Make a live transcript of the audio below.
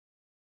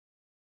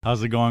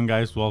How's it going,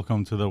 guys?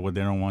 Welcome to the What They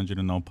Don't Want You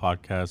to Know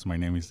podcast. My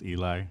name is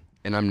Eli.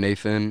 And I'm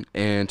Nathan,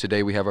 and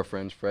today we have our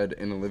friends Fred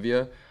and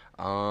Olivia.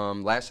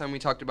 Last time we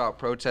talked about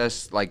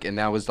protests, and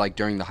that was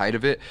during the height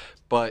of it.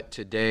 But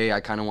today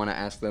I kind of want to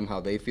ask them how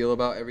they feel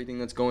about everything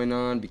that's going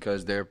on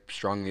because they're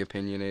strongly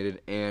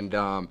opinionated. And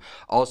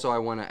also I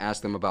want to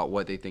ask them about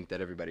what they think that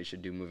everybody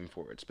should do moving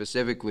forward,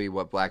 specifically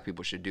what black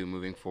people should do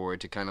moving forward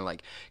to kind of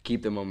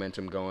keep the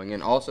momentum going,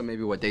 and also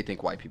maybe what they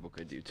think white people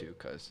could do too,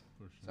 because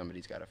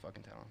somebody's got to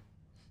fucking tell them.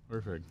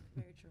 Perfect.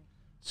 Very true.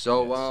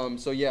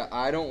 So yeah,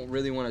 I don't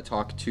really want to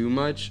talk too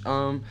much.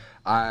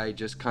 I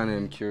just kind of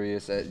am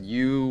curious that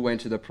you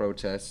went to the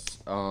protests,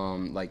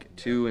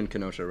 two in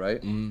Kenosha, right?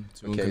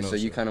 Okay, so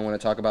you kind of want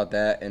to talk about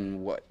that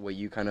and what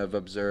you kind of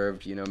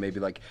observed,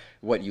 maybe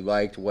what you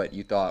liked, what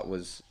you thought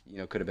was,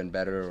 could have been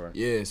better, or.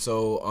 Yeah,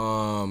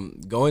 so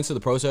going to the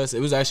protest,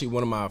 it was actually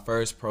one of my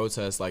first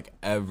protests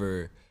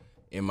ever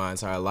in my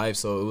entire life.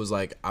 So it was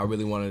I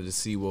really wanted to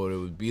see what it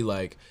would be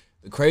like.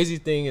 The crazy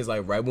thing is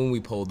right when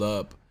we pulled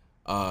up,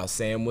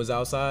 Sam was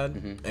outside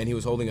and he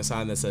was holding a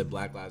sign that said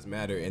Black Lives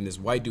Matter, and this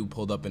white dude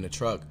pulled up in a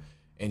truck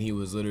and he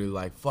was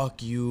literally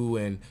fuck you,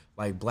 and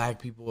black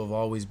people have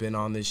always bbeen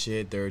on this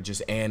shit, they're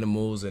just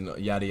animals and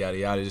yada yada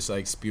yada, just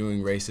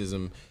spewing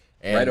racism.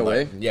 And right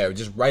away? Yeah,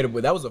 just right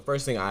away. That was the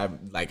first thing I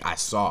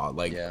saw.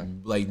 Yeah.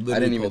 Literally I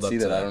didn't even pulled up see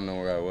to that. I don't know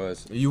where I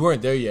was. You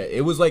weren't there yet.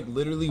 It was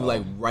literally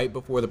right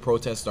before the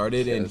protest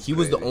started, and he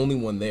was the only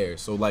one there.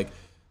 So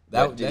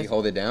Did he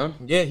hold it down?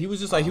 Yeah, he was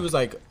just he was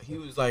like,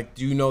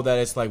 do you know that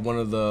it's one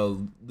of the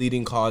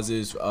leading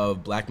causes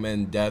of black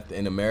men death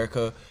in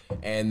America?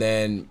 And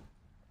then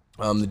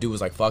the dude was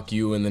like, fuck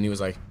you, and then he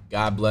was like,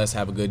 God bless,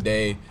 have a good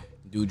day.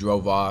 Dude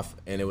drove off,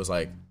 and it was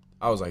I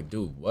was like,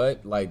 dude,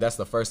 what? That's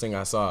the first thing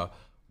I saw.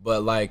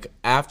 But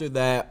after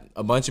that,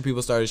 a bunch of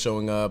people started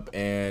showing up,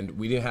 and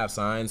we didn't have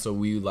signs, so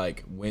we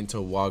went to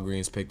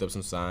Walgreens, picked up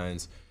some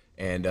signs,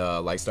 and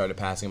started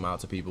passing them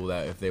out to people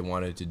that if they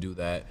wanted to do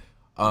that.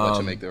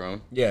 To make their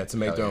own? Yeah, to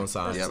make their own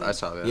signs. Yeah, I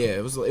saw that. Yeah,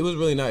 it was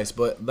really nice,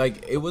 but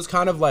it was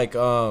kind of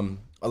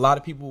a lot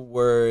of people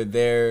were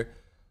there.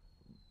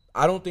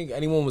 I don't think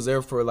anyone was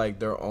there for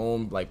their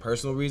own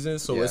personal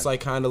reasons. So it's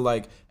kind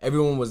of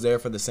everyone was there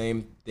for the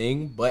same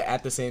thing, but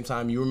at the same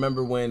time, you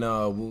remember when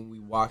we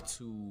walked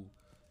to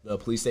the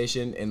police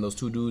station and those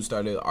two dudes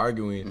started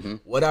arguing.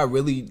 What I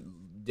really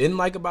didn't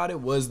like about it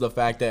was the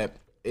fact that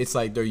it's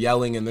they're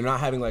yelling and they're not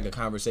having a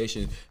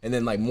conversation, and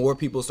then more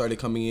people started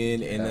coming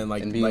in, and then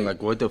and being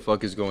what the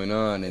fuck is going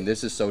on, and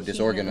this is so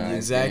disorganized.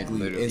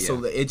 Exactly, and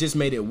so it just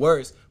made it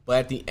worse. But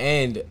at the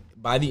end,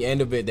 by the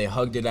end of it, they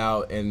hugged it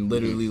out, and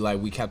literally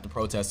we kept the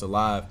protest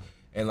alive,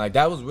 and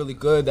that was really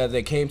good that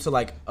they came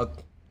to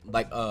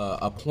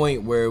a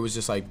point where it was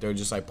just they're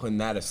just putting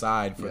that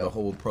aside for the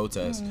whole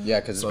protest. Yeah,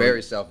 because it's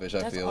very selfish.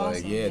 I feel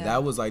awesome. Yeah,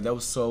 that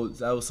was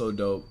so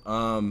dope.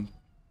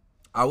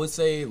 I would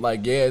say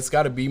it's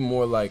got to be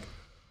more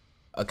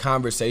a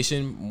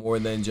conversation more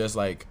than just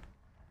I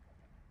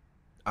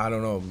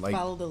don't know,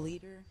 follow the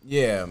leader.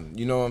 Yeah,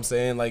 you know what I'm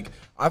saying?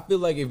 I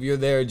feel if you're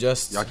there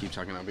just Y'all keep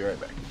talking, I'll be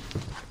right back.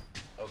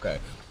 Okay.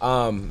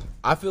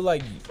 I feel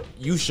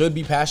you should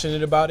be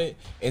passionate about it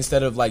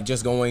instead of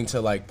just going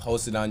to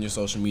post it on your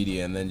social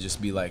media and then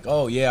just be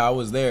oh yeah, I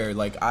was there,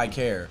 I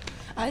care.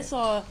 I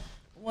saw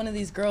one of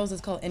these girls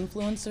is called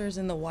Influencers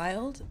in the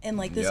Wild, and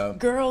this Yep.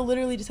 girl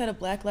literally just had a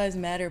Black Lives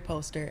Matter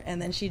poster, and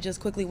then she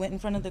just quickly went in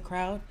front of the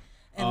crowd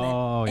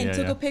and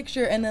took a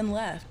picture and then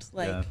left.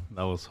 Yeah,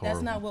 that was horrible.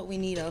 That's not what we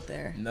need out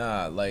there.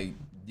 Nah,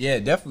 yeah,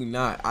 definitely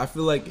not. I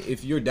feel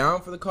if you're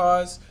down for the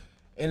cause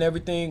and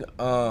everything,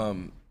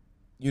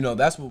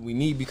 that's what we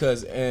need,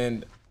 because,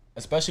 and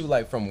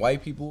especially from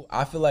white people,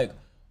 I feel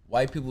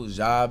white people's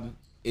job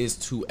is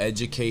to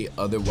educate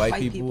other white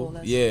people.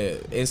 Yeah,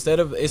 instead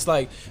of, it's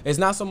it's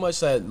not so much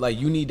that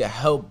you need to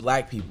help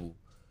black people,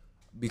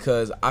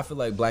 because I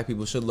feel black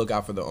people should look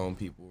out for their own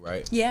people,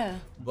 right? Yeah.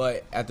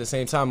 But at the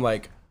same time,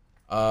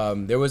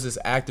 there was this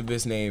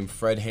activist named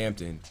Fred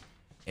Hampton,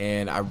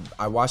 and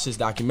I watched this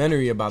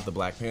documentary about the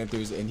Black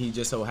Panthers, and he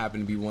just so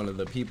happened to be one of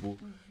the people.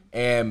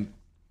 And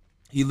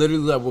he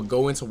literally would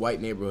go into white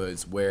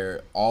neighborhoods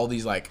where all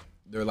these they're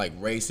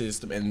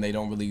racist and they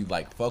don't really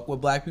fuck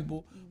with black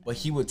people, but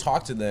he would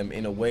talk to them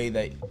in a way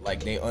that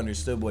they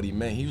understood what he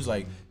meant. He was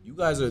you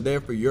guys are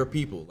there for your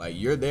people,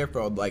 you're there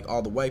for all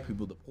the white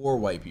people, the poor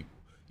white people,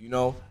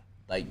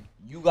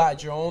 you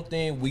got your own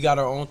thing, we got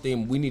our own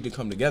thing, we need to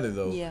come together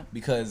though. Yeah.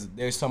 Because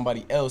there's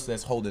somebody else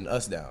that's holding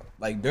us down.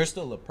 They're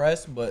still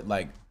oppressed, but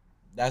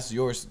that's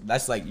yours,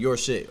 that's your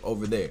shit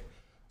over there.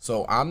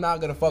 So I'm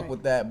not gonna fuck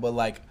with that,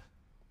 but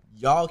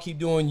y'all keep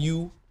doing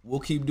you,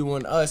 we'll keep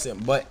doing us,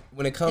 but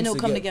when it comes it'll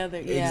come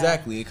together. Yeah.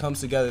 Exactly, it comes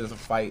together to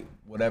fight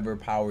whatever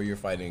power you're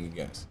fighting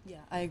against. Yeah,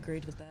 I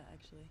agreed with that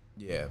actually.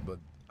 Yeah, but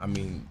I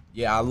mean,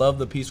 yeah, I love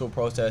the peaceful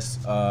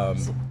protests,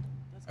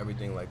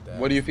 everything like that.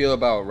 What do you feel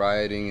about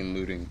rioting and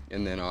looting?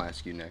 And then I'll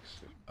ask you next.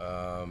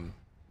 I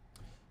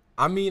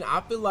mean,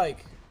 I feel I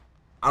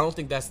don't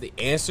think that's the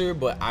answer,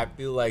 but I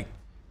feel it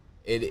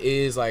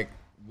is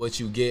what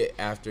you get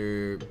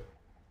after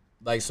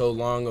so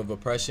long of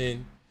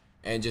oppression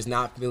and just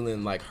not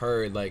feeling like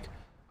heard. Like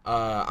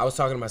I was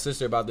talking to my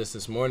sister about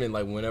this morning.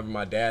 Like whenever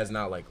my dad's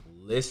not like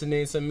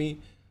listening to me,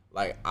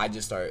 like I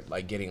just start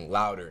like getting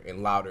louder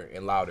and louder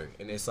and louder,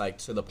 and it's like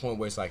to the point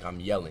where it's like I'm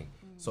yelling.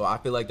 So I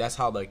feel like that's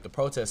how like the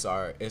protests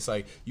are. It's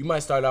like you might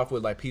start off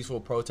with like peaceful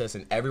protests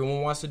and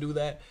everyone wants to do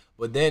that,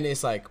 but then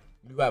it's like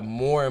you have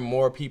more and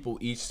more people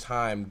each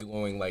time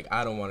going like,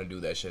 I don't want to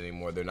do that shit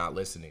anymore. They're not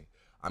listening.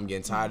 I'm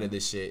getting tired of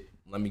this shit.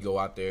 Let me go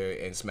out there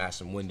and smash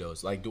some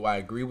windows. Like, do I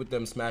agree with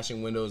them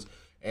smashing windows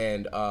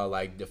and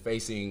like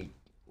defacing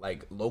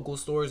like local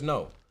stores?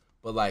 No,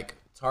 but like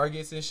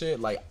Targets and shit,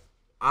 like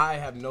I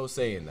have no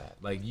say in that.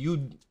 Like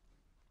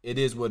it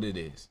is what it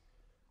is.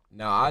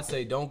 Now, I'd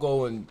say don't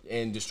go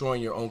and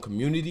destroying your own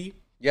community.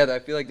 Yeah, I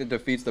feel like that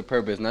defeats the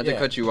purpose. Not to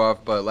cut you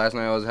off, but last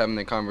night I was having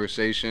a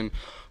conversation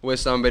with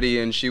somebody,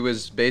 and she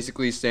was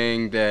basically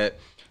saying that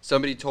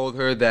somebody told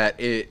her that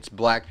it's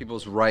black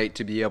people's right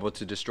to be able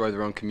to destroy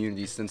their own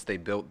communities since they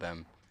built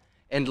them.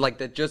 And, like,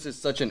 that just is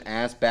such an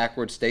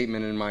ass-backward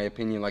statement, in my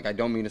opinion. Like, I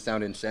don't mean to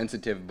sound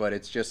insensitive, but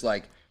it's just,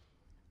 like,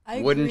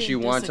 wouldn't you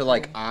want to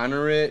like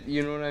honor it?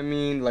 You know what I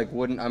mean? Like,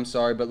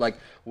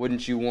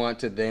 wouldn't you want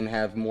to then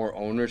have more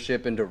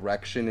ownership and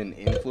direction and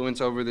influence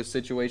over the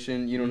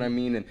situation? You know what I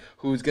mean? And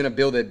who's gonna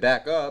build it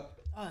back up?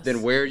 Us.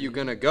 Then where are you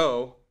gonna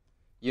go?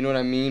 You know what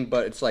I mean?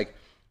 But it's like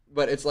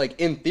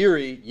in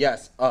theory,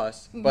 yes,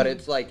 us. Mm-hmm. But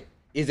it's like,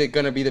 is it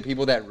gonna be the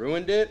people that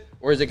ruined it,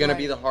 or is it gonna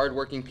be the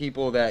hardworking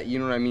people that, you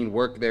know what I mean,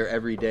 work there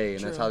every day,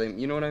 and that's how they,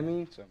 you know what I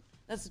mean? So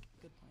that's a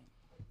good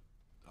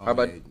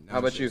point. How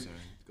about you?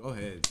 Go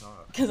ahead,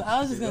 talk. Because I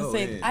was just going to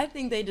say, I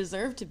think they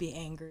deserve to be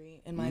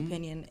angry, in my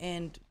opinion.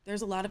 And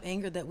there's a lot of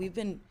anger that we've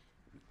been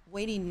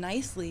waiting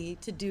nicely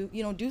to do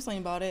something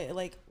about it.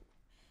 Like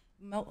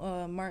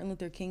Martin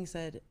Luther King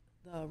said,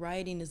 the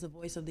rioting is the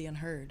voice of the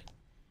unheard,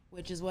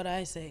 which is what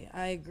I say.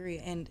 I agree.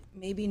 And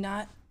maybe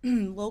not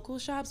local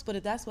shops, but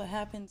if that's what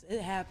happens,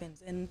 it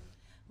happens. And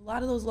a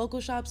lot of those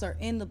local shops are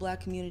in the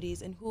black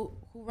communities, and who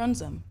runs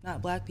them?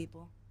 Not black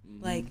people.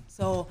 Like,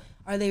 so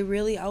are they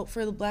really out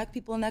for the black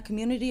people in that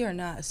community or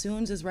not?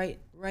 Soons is right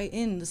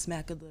in the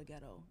smack of the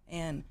ghetto,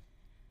 and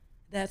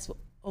that's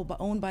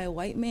owned by a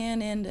white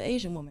man and an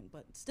Asian woman,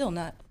 but still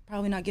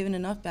probably not giving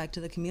enough back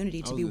to the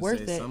community to be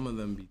worth it. Some of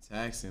them be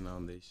taxing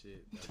on their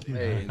shit.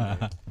 Hey,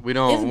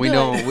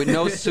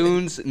 no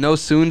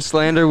soon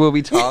slander will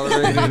be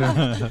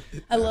tolerated.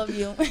 I love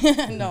you.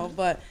 No,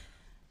 but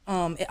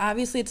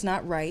obviously it's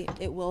not right.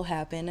 It will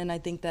happen, and I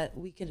think that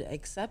we could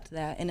accept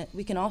that, and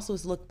we can also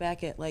look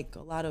back at like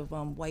a lot of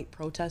white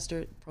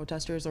protesters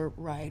or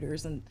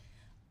rioters, and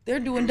they're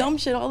doing dumb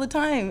shit all the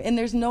time, and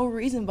there's no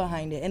reason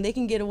behind it, and they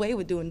can get away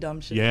with doing dumb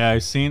shit. Yeah, I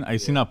seen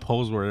a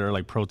post where they're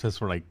like protests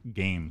for like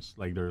games,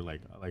 like they're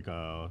like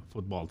a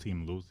football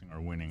team losing or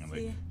winning and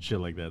like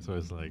shit like that. So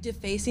it's like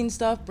defacing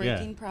stuff,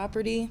 breaking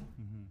property.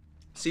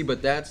 See,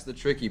 but that's the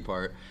tricky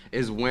part,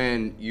 is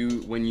when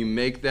you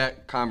make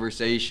that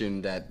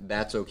conversation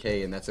that's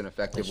okay and that's an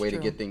effective way to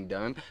get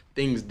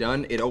things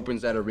done, it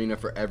opens that arena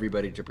for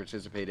everybody to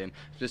participate in,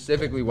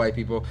 specifically white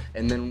people.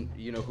 And then,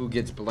 who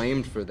gets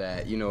blamed for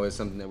that, is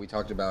something that we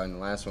talked about in the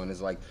last one,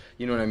 is like,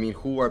 you know what I mean?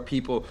 Who are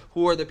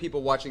the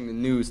people watching the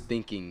news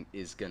thinking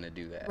is going to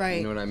do that? Right.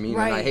 You know what I mean?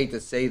 Right. And I hate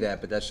to say that,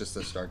 but that's just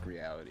the stark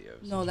reality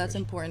of it. No, that's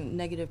important.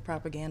 Negative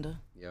propaganda.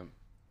 Yeah.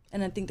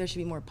 And I think there should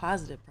be more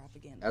positive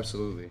propaganda.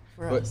 Absolutely.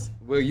 For us.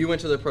 Well, you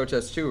went to the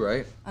protest too,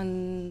 right?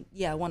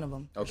 Yeah, one of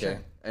them. Okay.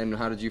 Sure. And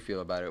how did you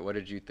feel about it? What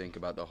did you think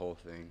about the whole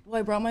thing? Well,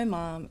 I brought my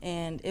mom,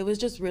 and it was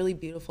just really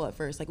beautiful at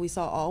first. Like, we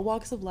saw all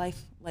walks of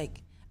life.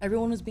 Like,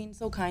 everyone was being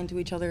so kind to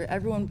each other.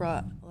 Everyone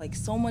brought, like,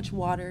 so much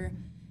water.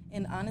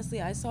 And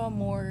honestly, I saw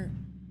more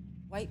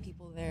white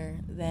people there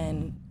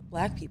than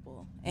black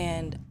people.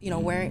 And,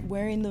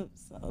 wearing the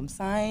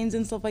signs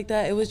and stuff like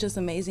that. It was just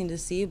amazing to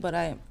see, but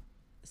I'm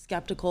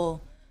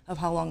skeptical of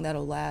how long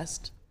that'll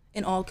last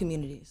in all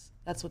communities.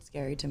 That's what's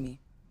scary to me.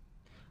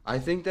 I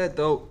think that,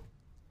 though,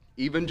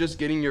 even just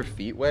getting your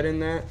feet wet in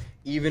that,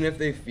 even if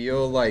they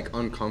feel like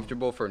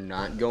uncomfortable for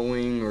not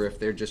going, or if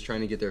they're just trying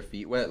to get their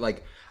feet wet,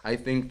 like, I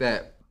think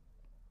that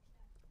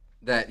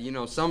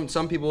some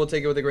people will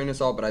take it with a grain of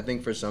salt, but I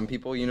think for some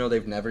people,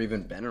 they've never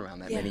even been around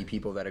that many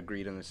people that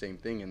agreed on the same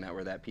thing and that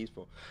were that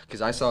peaceful.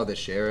 Because I saw the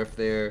sheriff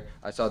there,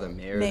 I saw the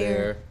mayor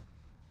there.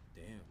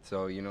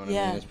 So, you know what I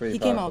mean? It's pretty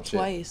powerful. He came out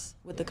twice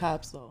with the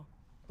cops, though.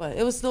 But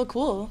it was still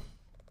cool.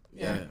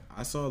 Yeah.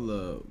 I saw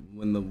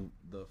when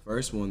the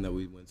first one that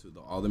we went to,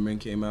 the alderman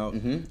came out.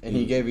 Mm-hmm. And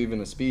he gave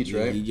even a speech,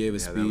 right? He gave a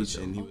speech,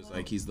 and he was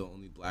like, he's the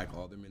only black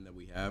alderman that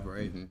we have,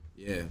 right? Mm-hmm.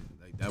 Yeah,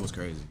 like, that was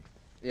crazy.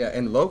 Yeah,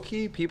 and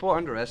low-key, people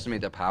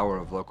underestimate the power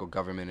of local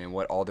government and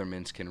what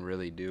aldermen can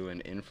really do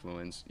and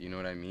influence, you know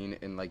what I mean?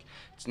 And, like,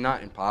 it's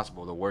not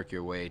impossible to work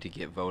your way to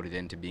get voted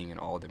into being an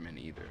alderman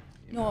either.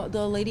 No,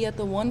 the lady at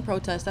the one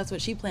protest, that's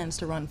what she plans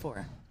to run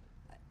for.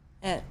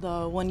 At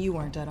the one you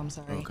weren't at, I'm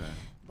sorry. Okay.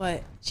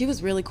 But she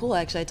was really cool,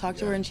 actually. I talked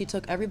to her, and she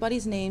took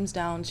everybody's names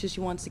down.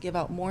 She wants to give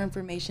out more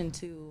information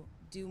to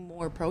do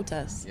more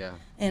protests. Yeah.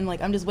 And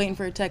like I'm just waiting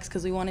for a text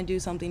because we want to do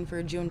something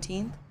for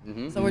Juneteenth.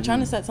 So we're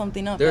trying to set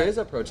something up. There is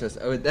a protest.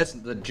 Oh, that's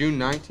the June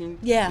 19th.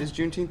 Yeah. Is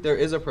Juneteenth? There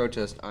is a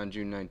protest on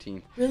June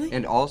 19th. Really?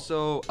 And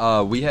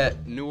also, we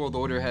had New World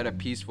Order had a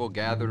peaceful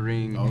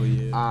gathering.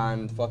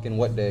 On fucking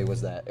what day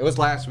was that? It was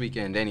last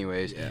weekend,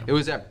 anyways. Yeah. It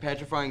was at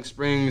Petrifying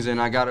Springs,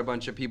 and I got a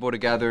bunch of people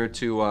together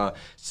to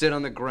sit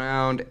on the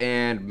ground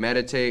and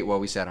meditate. Well,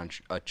 we sat on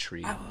a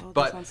tree, that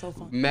but sounds so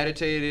fun.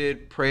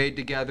 meditated, prayed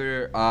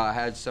together.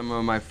 Had some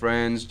of my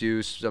friends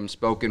do some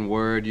spoken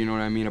word. You know what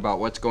I mean about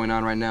what's going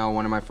on right now.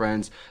 One of my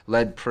friends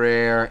led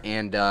prayer,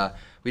 and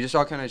we just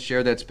all kind of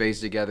shared that space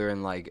together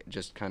and like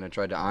just kind of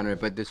tried to honor it.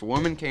 But this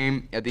woman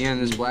came at the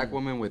end. This black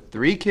woman with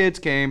 3 kids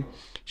came.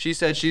 She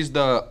said she's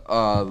the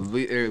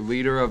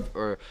leader of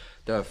or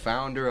the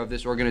founder of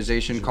this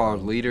organization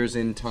called Leaders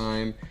in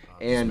Time,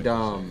 and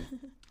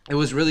it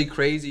was really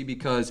crazy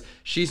because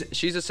she's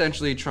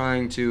essentially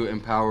trying to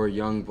empower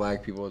young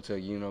black people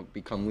to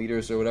become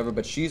leaders or whatever,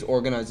 but she's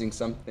organizing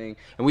something,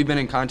 and we've been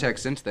in contact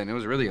since then. It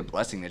was really a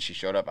blessing that she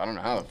showed up. I don't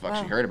know how the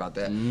fuck she heard about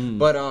that,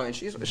 but and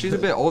she's a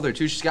bit older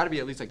too. She's got to be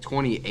at least like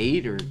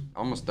 28 or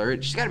almost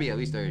 30. She's got to be at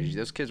least 30.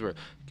 Those kids were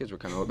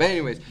kind of old. But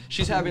anyways,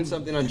 she's having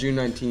something on June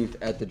 19th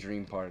at the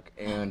Dream Park,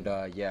 and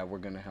yeah, we're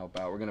gonna help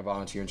out. We're gonna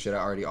volunteer and shit. I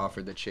already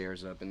offered the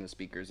chairs up and the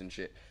speakers and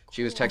shit.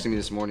 She was texting me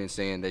this morning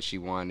saying that she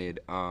wanted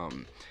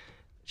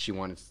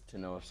to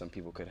know if some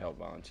people could help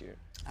volunteer.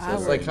 So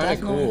it's like kind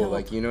of cool,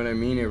 like, you know what I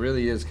mean? It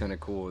really is kind of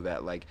cool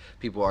that like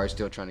people are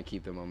still trying to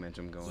keep the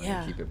momentum going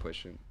and keep it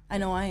pushing. I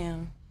know I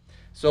am.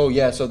 So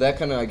yeah, so that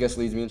kind of I guess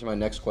leads me into my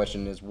next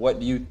question is what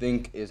do you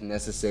think is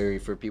necessary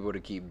for people to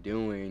keep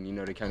doing,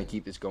 to kind of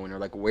keep this going, or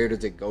like where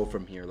does it go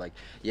from here? Like,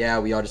 yeah,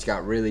 we all just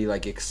got really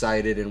like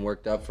excited and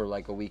worked up for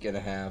like a week and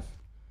a half,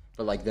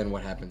 but like then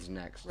what happens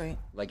next? Right.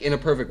 Like in a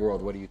perfect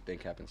world, what do you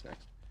think happens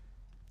next?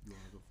 You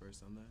want to go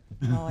first on that?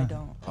 No, I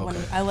don't.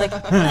 I like.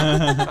 All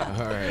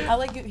right. I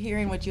like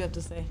hearing what you have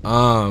to say.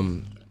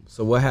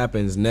 So what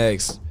happens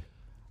next?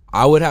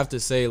 I would have to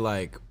say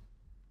like,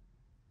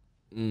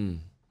 those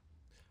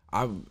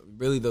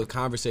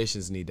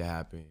conversations need to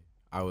happen.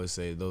 I would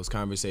say those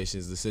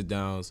conversations, the sit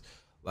downs,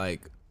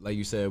 like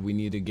you said, we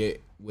need to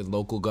get with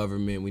local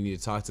government. We need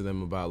to talk to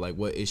them about like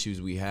what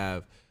issues we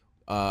have.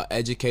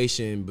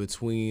 Education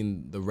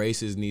between the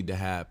races need to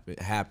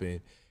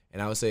happen.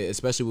 And I would say,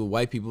 especially with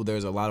white people,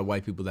 there's a lot of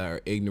white people that are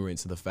ignorant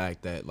to the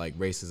fact that like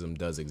racism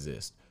does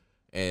exist,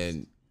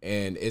 and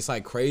it's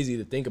like crazy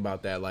to think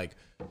about that. Like,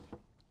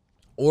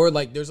 or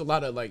like there's a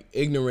lot of like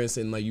ignorance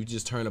and like you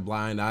just turn a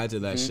blind eye to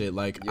that shit.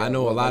 Like Yeah, I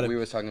know a lot like of we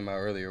were talking about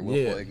earlier,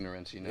 willful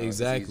ignorance.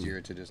 exactly. It's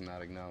easier to just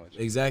not acknowledge.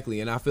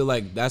 Exactly, and I feel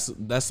like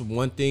that's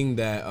one thing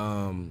that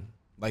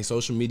like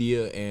social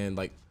media and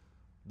like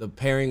the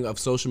pairing of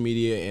social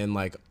media and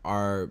like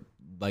our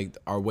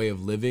way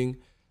of living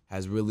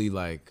has really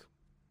like,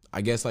 I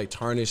guess, like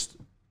tarnished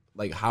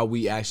like how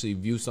we actually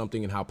view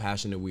something and how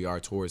passionate we are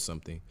towards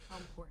something. How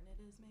important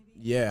it is,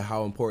 maybe. Yeah,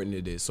 how important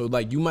it is. So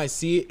like you might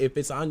see it if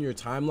it's on your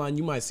timeline.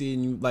 You might see it,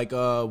 and you like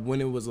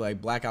when it was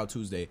like Blackout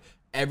Tuesday.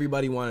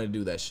 Everybody wanted to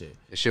do that shit.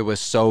 The shit was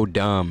so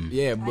dumb.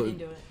 Yeah, but I didn't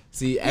do it.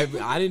 see, I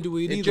didn't do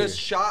it either. It just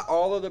shot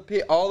all of the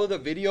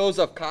videos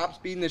of cops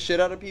beating the shit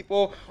out of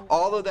people,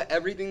 all of the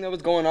everything that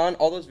was going on,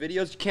 all those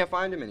videos. You can't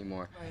find them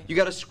anymore. Right. You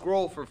got to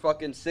scroll for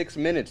fucking 6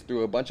 minutes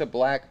through a bunch of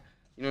black.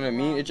 You know what I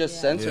mean? It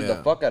just censored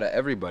the fuck out of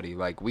everybody.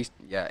 Like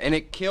and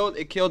it killed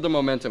the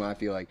momentum. I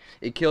feel like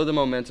it killed the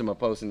momentum of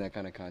posting that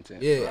kind of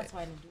content. Yeah, That's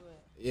why I didn't do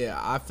it. yeah.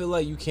 I feel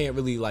like you can't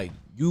really like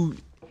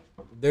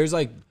there's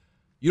like,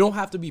 you don't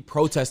have to be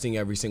protesting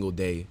every single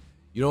day.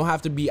 You don't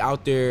have to be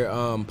out there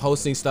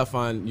posting stuff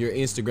on your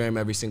Instagram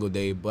every single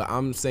day. But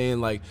I'm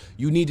saying like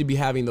you need to be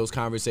having those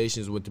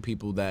conversations with the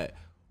people that,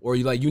 or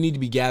you need to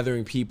be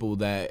gathering people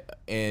that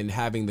and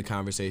having the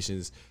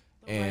conversations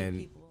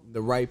the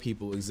right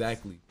people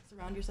exactly.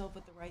 Surround yourself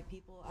with the right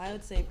people. I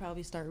would say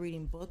probably start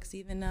reading books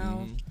even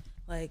now.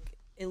 Like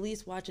at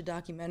least watch a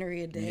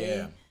documentary a day.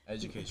 Yeah,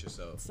 educate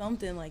yourself.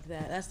 Something like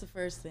that. That's the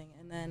first thing.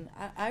 And then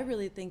I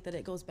really think that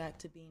it goes back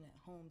to being at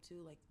home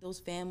too. Like those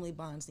family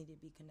bonds need to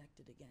be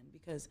connected again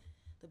because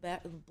the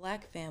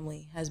black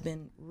family has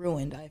been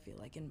ruined, I feel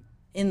like,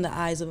 in the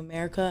eyes of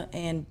America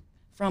and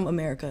from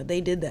America.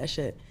 They did that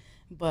shit.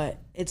 But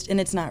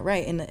it's not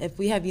right. And if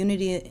we have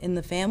unity in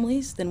the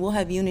families, then we'll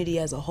have unity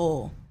as a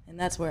whole. And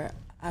that's where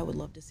I would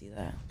love to see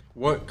that.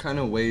 What kind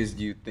of ways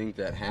do you think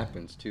that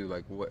happens too?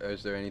 Like,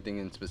 is there anything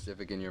in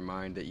specific in your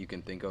mind that you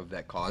can think of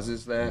that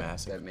causes that?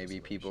 Massive that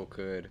maybe people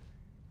could.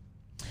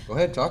 Go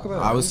ahead, talk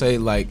about it. I would say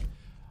like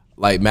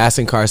mass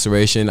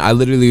incarceration. I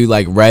literally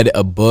like read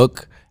a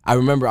book. I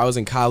remember I was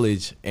in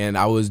college and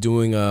I was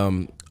doing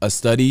a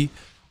study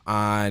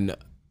on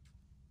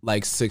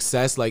like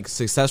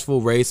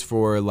successful race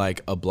for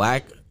like a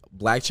black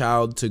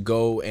child to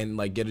go and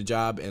like get a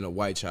job and a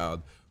white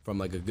child from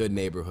like a good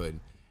neighborhood.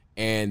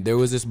 And there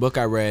was this book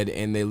I read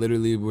and they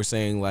literally were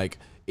saying like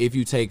if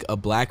you take a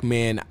black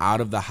man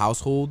out of the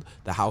household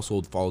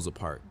falls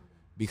apart.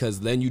 Because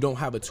then you don't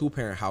have a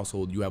 2-parent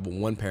household, you have a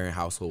 1-parent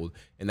household,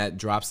 and that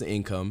drops the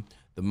income.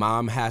 The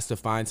mom has to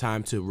find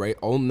time to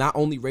not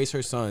only raise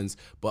her sons,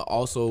 but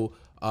also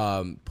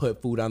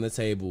put food on the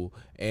table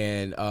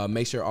and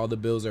make sure all the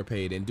bills are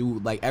paid and do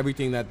like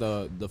everything that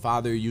the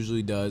father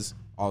usually does.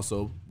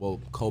 Also,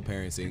 well,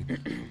 co-parenting,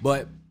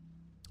 but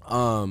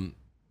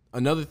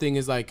another thing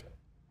is like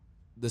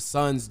the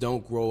sons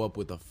don't grow up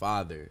with a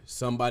father,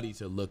 somebody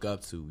to look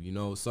up to, you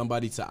know,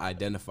 somebody to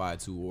identify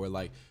to, or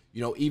like,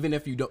 you know, even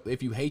if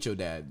you hate your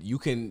dad, you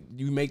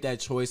make that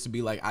choice to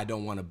be like, I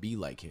don't want to be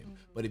like him.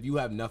 But if you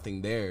have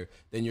nothing there,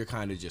 then you're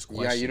kind of just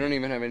questioning. Yeah, you don't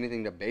even have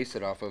anything to base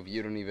it off of.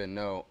 You don't even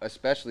know,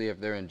 especially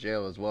if they're in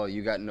jail as well.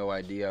 You got no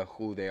idea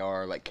who they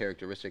are, like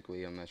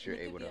characteristically, unless you're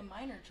able to. It could be a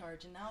minor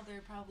charge, and now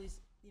they're probably,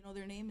 you know,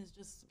 their name is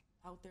just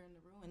out there in the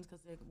ruins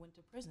because they went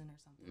to prison or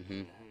something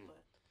like that. But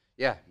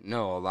yeah,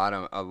 no,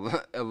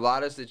 a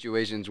lot of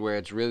situations where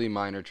it's really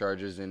minor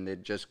charges and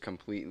it just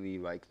completely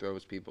like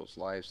throws people's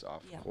lives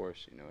off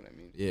course. You know what I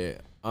mean? Yeah.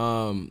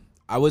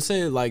 I would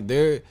say like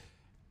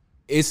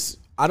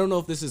I don't know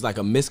if this is like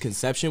a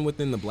misconception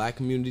within the black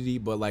community,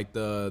 but like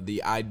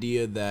the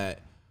idea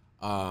that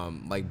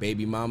like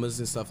baby mamas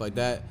and stuff like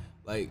that,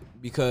 like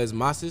because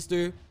my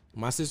sister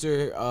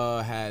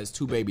has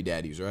 2 baby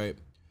daddies, right?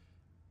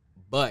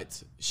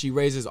 But she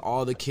raises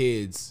all the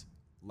kids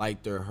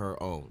like they're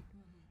her own.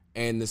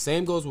 And the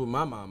same goes with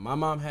my mom. My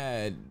mom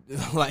had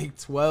like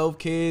 12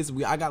 kids.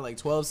 I got like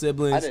 12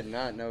 siblings. I did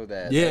not know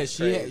that. Yeah,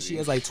 she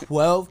has like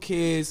 12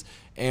 kids,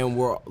 and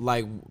we're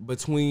like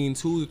between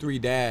 2 to 3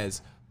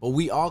 dads, but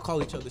we all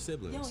call each other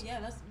siblings. Yo, yeah,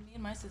 that's me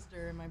and my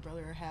sister and my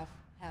brother are half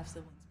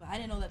siblings. But I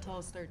didn't know that till I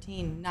was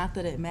 13. Not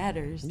that it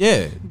matters.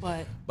 Yeah,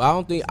 but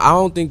I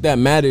don't think that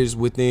matters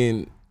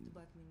within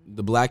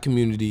the black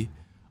community.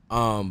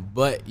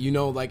 But you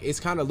know, like it's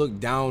kind of looked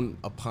down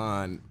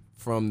upon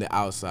from the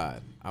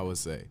outside, I would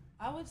say.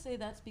 I would say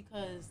that's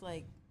because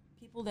like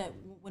people that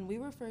when we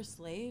were first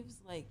slaves,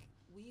 like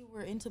we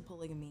were into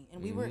polygamy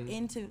and we were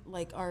into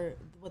like our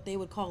what they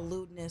would call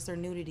lewdness or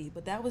nudity,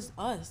 but that was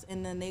us.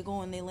 And then they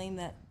go and they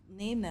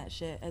name that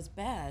shit as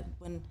bad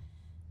when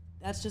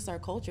that's just our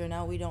culture.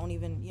 Now we don't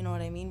even, you know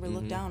what I mean? We're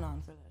looked down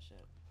on for that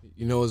shit.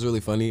 You know what's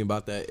really funny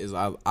about that is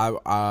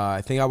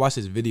I think I watched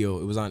this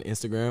video. It was on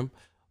Instagram.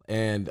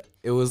 And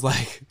it was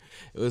like,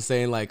 it was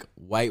saying like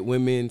white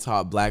women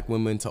taught black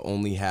women to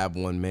only have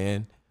one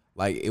man.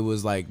 Like it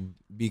was like,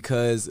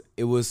 because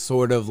it was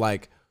sort of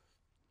like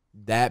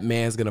that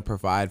man's going to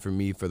provide for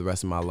me for the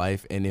rest of my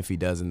life. And if he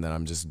doesn't, then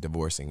I'm just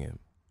divorcing him.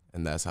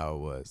 And that's how it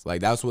was. Like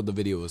that's what the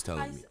video was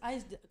telling me.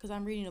 Because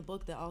I'm reading a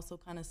book that also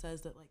kind of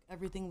says that like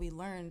everything we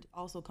learned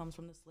also comes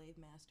from the slave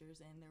masters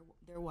and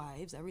their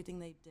wives, everything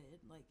they did,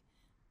 like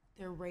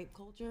their rape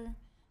culture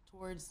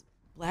towards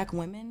black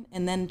women,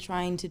 and then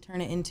trying to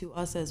turn it into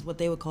us as what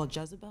they would call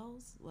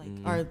Jezebels, like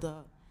are the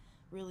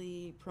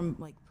really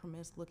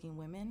promiscuous looking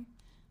women.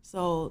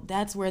 So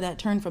that's where that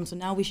turned from. So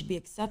now we should be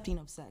accepting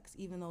of sex,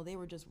 even though they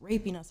were just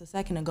raping us a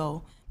second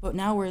ago. But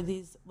now we're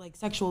these like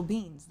sexual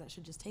beings that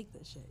should just take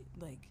this shit.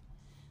 Like,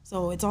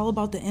 so it's all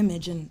about the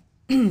image, and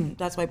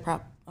that's why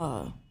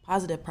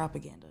positive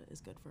propaganda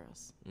is good for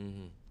us.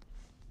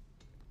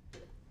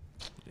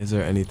 Is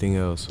there anything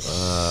else?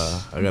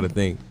 I gotta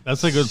think.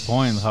 That's a good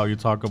point. How you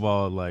talk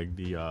about like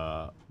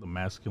the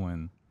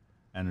masculine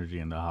energy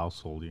in the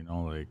household. You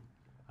know, like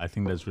I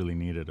think that's really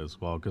needed as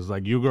well. Because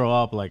like you grow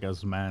up like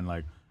as men,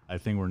 like I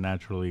think we're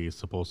naturally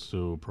supposed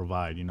to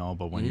provide. You know,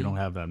 but when you don't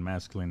have that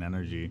masculine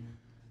energy,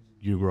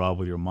 you grow up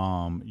with your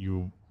mom.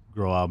 You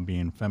grow up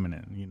being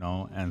feminine. You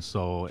know, and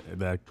so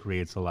that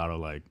creates a lot of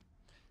like,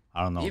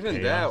 I don't know. Even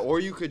chaos. that,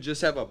 or you could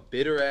just have a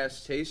bitter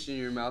ass taste in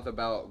your mouth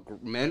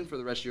about men for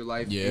the rest of your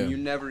life, and you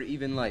never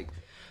even like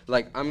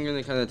I'm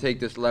gonna kind of take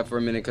this left for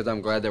a minute because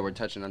I'm glad that we're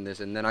touching on this,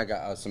 and then I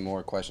got some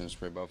more questions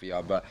for both of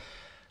y'all. But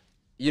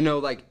you know,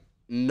 like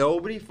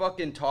nobody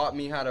fucking taught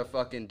me how to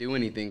fucking do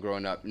anything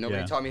growing up.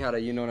 Nobody taught me how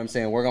to, you know what I'm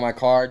saying, work on my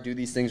car, do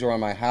these things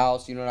around my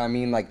house. You know what I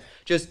mean? Like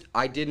just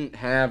I didn't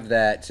have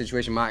that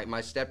situation. My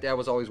stepdad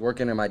was always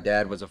working, and my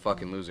dad was a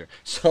fucking loser.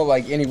 So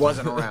like, and he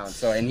wasn't around.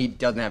 So and he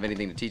doesn't have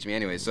anything to teach me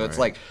anyway. So it's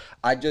like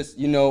I just,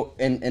 you know,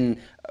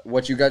 and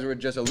what you guys were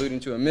just alluding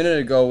to a minute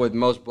ago with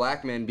most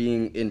black men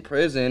being in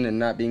prison and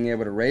not being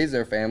able to raise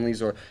their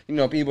families, or you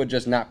know, people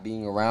just not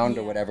being around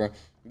or whatever.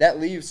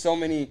 That leaves so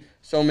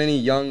many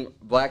young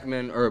black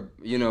men, or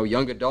you know,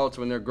 young adults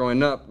when they're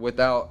growing up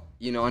without,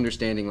 you know,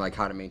 understanding like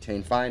how to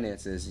maintain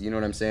finances, you know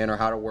what I'm saying, or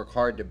how to work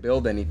hard to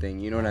build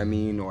anything, you know what I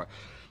mean, or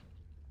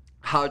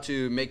how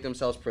to make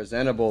themselves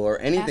presentable or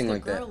anything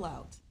like that. Girl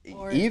out,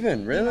 or,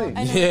 even really, you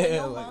know, I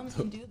know moms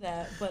can do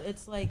that, but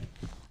it's like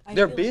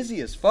they're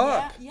busy as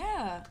fuck.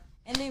 Yeah,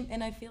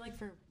 and I feel like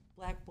for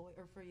black boy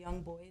or for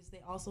young boys,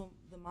 they also,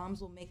 the moms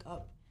will make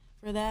up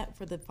for that,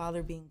 for the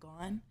father being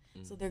gone.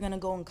 So they're going to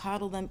go and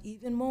coddle them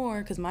even more,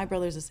 because my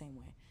brother's the same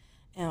way.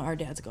 And our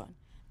dad's gone.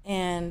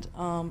 And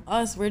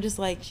us, we're just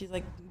like, she's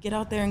like, get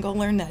out there and go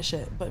learn that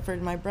shit. But for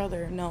my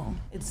brother, no,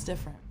 it's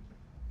different.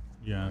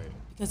 Yeah.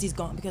 because he's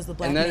gone, because the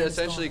black and man that is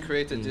essentially gone.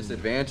 creates a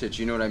disadvantage,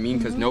 you know what I mean?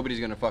 Because nobody's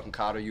gonna fucking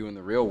coddle you in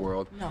the real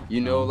world. No. You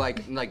know,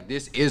 like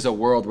this is a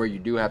world where you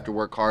do have to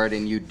work hard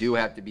and you do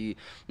have to be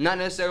not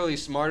necessarily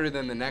smarter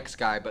than the next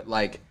guy, but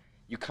like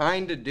you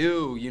kind of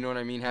do, you know what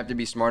I mean? Have to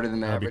be smarter than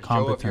the Gotta be average Joe if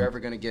you're competent. ever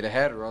gonna get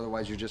ahead, or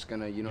otherwise you're just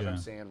gonna, you know what I'm Yeah.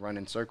 saying, run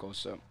in circles.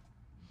 So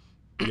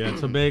Yeah,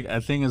 it's a big. I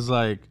think it's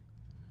like,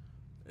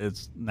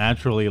 it's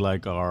naturally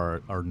like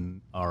our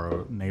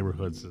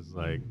neighborhoods is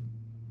like,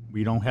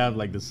 we don't have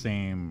like the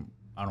same.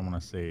 I don't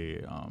want to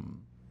say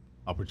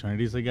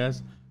opportunities, I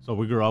guess. So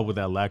we grew up with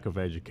that lack of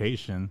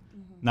education,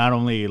 not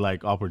only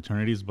like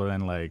opportunities, but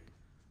then like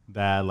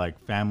that like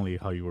family,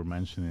 how you were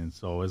mentioning.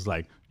 So it's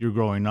like you're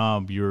growing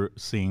up, you're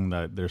seeing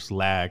that there's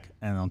lack,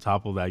 and on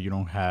top of that, you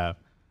don't have,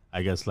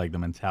 I guess, like the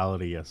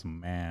mentality as a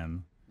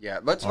man. yeah,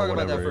 let's Or talk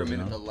about that whatever for a it is, you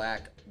minute. know?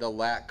 The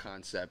lack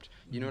concept.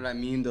 You know what I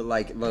mean? The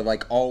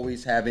like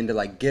always having to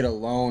like get a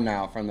loan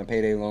out from the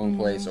payday loan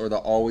place, or the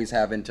always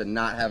having to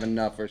not have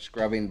enough or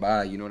scrubbing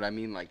by. You know what I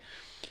mean? Like,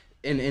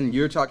 and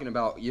you're talking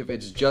about if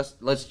it's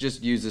just, let's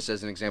just use this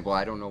as an example.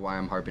 I don't know why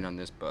I'm harping on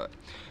this, but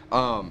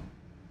the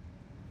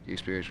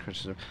experience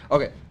criticism.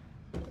 Okay.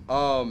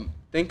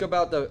 Think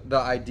about the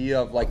idea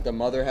of like the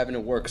mother having to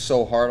work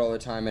so hard all the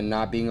time and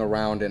not being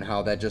around, and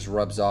how that just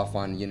rubs off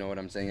on, you know what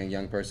I'm saying, a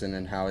young person,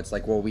 and how it's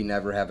like, well, we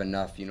never have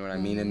enough, you know what I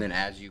mean? And then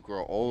as you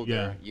grow older,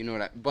 Yeah. you know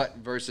what I, but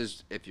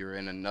versus if you're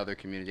in another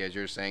community, as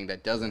you're saying,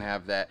 that doesn't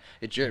have that,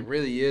 it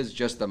really is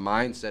just the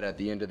mindset at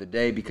the end of the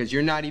day, because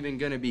you're not even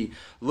going to be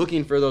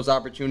looking for those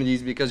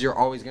opportunities, because you're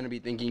always going to be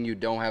thinking you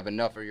don't have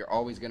enough, or you're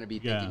always going to be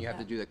thinking Yeah. you have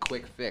to do the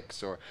quick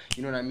fix, or,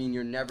 you know what I mean?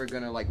 You're never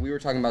going to, like, we were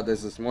talking about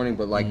this morning,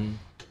 but like,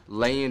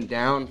 laying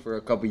down for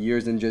a couple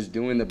years and just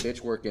doing the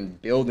bitch work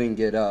and building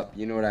it up,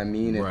 you know what I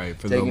mean? And Right,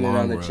 for the taking it long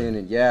on the run. chin,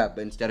 and yeah,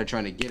 but instead of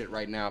trying to get it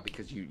right now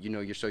because you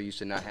know you're so used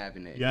to not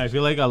having it. Yeah, I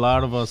feel like a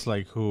lot of us,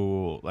 like,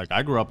 who, like,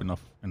 I grew up in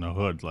the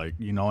hood, like,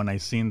 you know, and I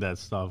seen that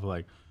stuff.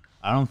 Like,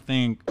 I don't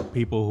think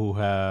people who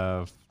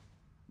have,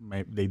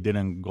 they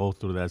didn't go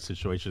through that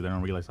situation, they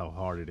don't realize how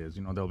hard it is.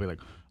 You know, they'll be like,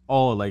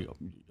 oh, like,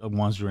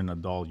 once you're an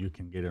adult, you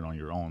can get it on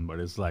your own. But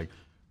it's like,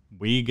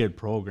 we get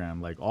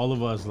programmed, like, all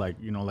of us, like,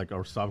 you know, like,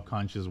 our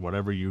subconscious,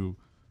 whatever you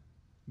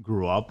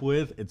grew up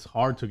with, it's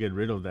hard to get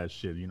rid of that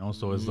shit, you know?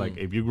 So it's like,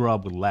 if you grew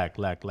up with lack,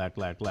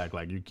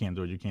 like, you can't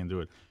do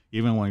it.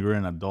 Even when you're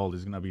an adult,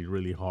 it's gonna be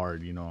really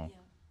hard, you know,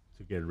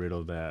 to get rid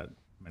of that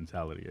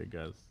mentality, I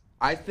guess.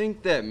 I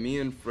think that me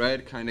and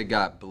Fred kind of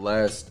got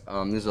blessed.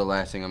 This is the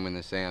last thing I'm going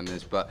to say on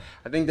this, but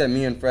I think that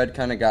me and Fred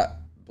kind of got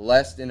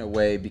blessed in a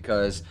way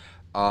because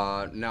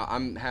now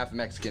I'm half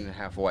Mexican and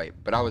half white,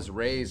 but I was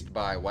raised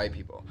by white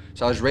people.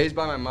 So I was raised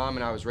by my mom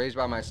and I was raised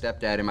by my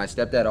stepdad, and my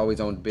stepdad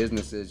always owned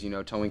businesses, you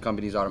know, towing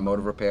companies,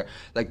 automotive repair.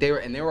 Like they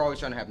were always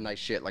trying to have nice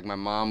shit. Like my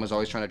mom was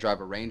always trying to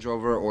drive a Range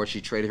Rover, or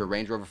she traded her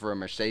Range Rover for a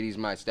Mercedes.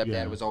 My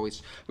stepdad was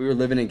always, we were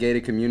living in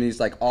gated communities,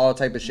 like all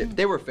type of shit.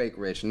 They were fake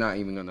rich, not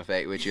even gonna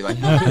fake with you. Like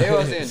they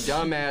was in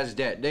dumbass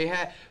debt.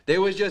 They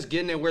was just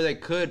getting it where they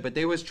could, but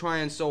they was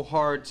trying so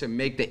hard to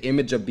make the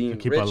image of being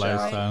keep a rich out,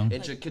 lifestyle.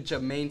 and to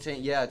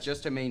maintain,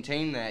 just to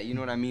maintain that, you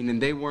know what I mean?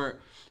 And they weren't,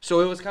 so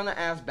it was kind of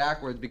ass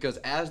backwards, because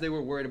as they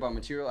were worried about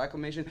material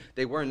acclamation,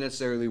 they weren't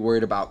necessarily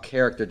worried about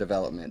character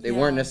development. They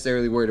weren't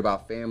necessarily worried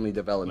about family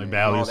development, Like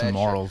values all and that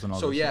morals shit. and all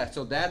So that yeah, shit.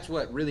 so that's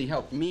what really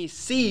helped me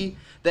see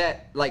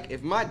that, like,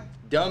 if my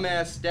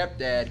dumbass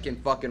stepdad can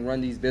fucking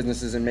run these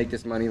businesses and make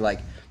this money,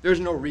 like, there's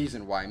no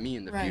reason why me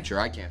in the Right. future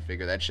I can't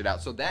figure that shit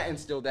out. So that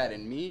instilled that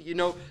in me, you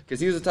know, because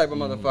he was the type of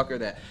motherfucker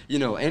that, you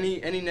know, any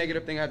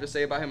negative thing I have to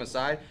say about him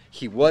aside,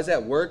 he was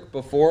at work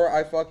before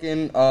I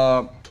fucking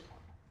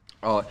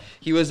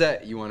he was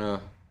at,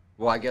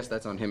 well, I guess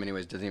that's on him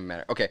anyways, doesn't even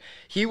matter. Okay,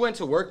 he went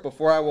to work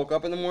before I woke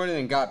up in the morning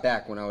and got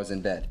back when I was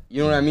in bed.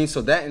 You know what I mean?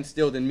 So that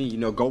instilled in me, you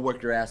know, go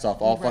work your ass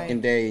off all Right. fucking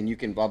day and you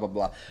can blah, blah,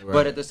 blah. Right.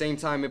 But at the same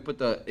time, it put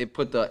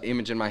the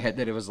image in my head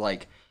that it was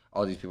like,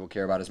 all these people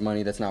care about is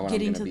money. That's not what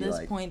Getting I'm to going to be this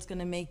like. point is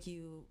gonna make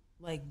you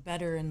like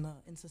better in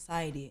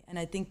society, and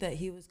I think that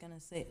he was gonna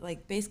say,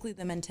 like, basically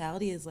the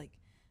mentality is like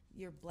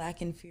your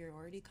black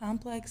inferiority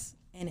complex,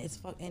 and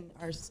and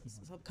our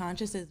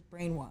subconscious is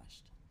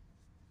brainwashed.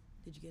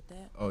 Did you get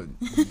that? Oh,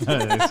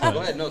 Go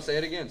ahead. No, say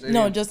it again. Say it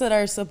No, again. just that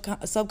our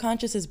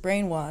subconscious is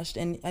brainwashed,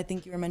 and I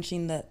think you were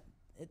mentioning that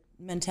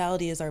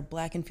mentality is our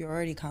black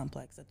inferiority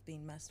complex that's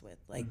being messed with.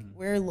 Like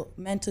we're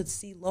meant to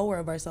see lower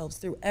of ourselves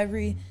through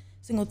every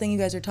single thing you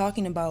guys are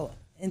talking about.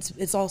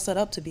 It's all set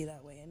up to be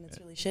that way, and it's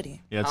really shitty.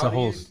 Yeah, it's How a do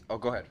whole. you- oh,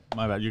 go ahead.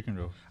 My bad, you can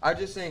go. I'm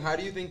just saying, how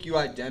do you think you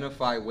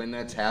identify when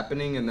that's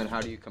happening, and then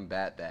how do you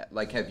combat that?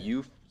 Like, have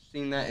you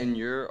seen that in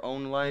your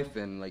own life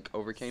and like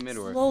overcame it,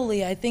 or?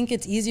 Slowly, I think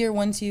it's easier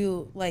once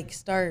you like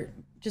start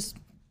just,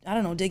 I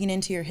don't know, digging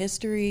into your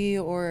history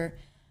or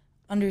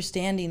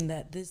understanding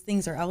that these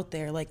things are out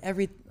there. Like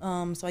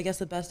so I guess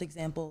the best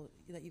example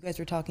that you guys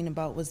were talking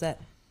about was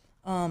that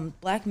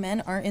black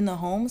men aren't in the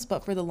homes,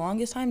 but for the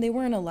longest time they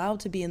weren't allowed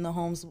to be in the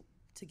homes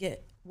to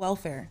get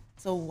welfare.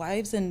 So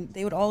wives, and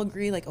they would all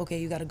agree like, okay,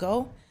 you got to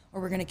go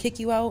or we're going to kick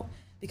you out.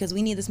 because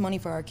we need this money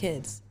for our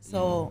kids.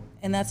 So,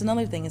 and that's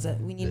another thing is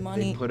that we need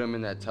money. They put them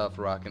in that tough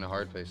rock and a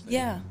hard place thing.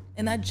 Yeah,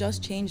 and that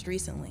just changed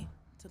recently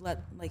to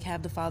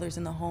have the fathers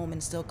in the home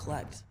and still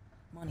collect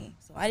money.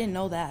 So I didn't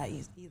know that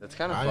either. That's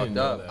kind of I fucked didn't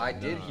know up. that. I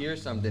did hear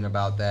something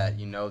about that,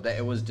 that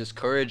it was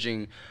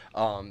discouraging.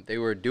 They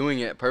were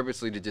doing it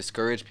purposely to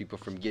discourage people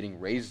from getting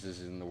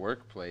raises in the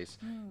workplace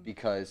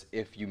because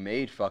if you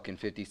made fucking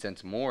 50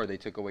 cents more, they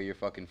took away your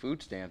fucking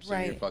food stamps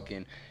and your Right.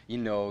 fucking,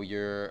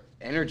 your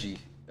energy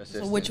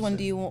assistance. So which one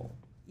do you want?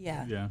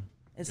 Yeah. Yeah.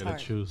 It's Gotta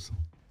hard. choose.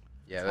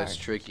 Yeah, that's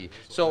hard. tricky.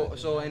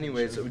 So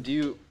anyways, do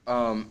you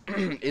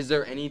is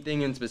there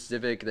anything in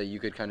specific that you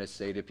could kind of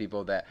say to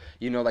people that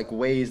like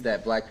ways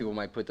that Black people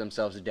might put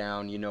themselves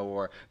down,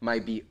 or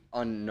might be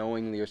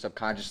unknowingly or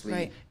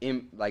subconsciously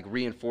Right.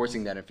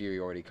 reinforcing that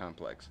inferiority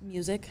complex?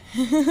 Music.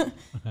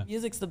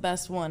 Music's the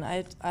best one.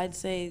 I'd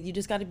say you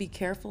just got to be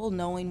careful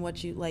knowing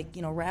what you like.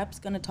 Rap's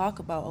going to talk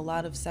about a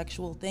lot of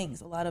sexual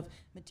things, a lot of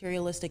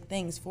materialistic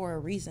things for a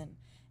reason.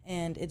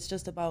 And it's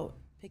just about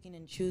picking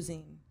and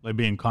choosing. Like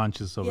being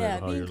conscious of it. Yeah,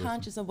 how being you're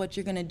conscious of what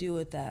you're going to do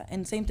with that.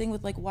 And same thing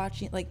with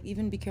watching,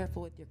 even be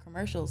careful with your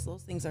commercials.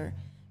 Those things are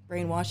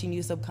brainwashing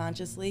you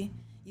subconsciously.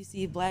 You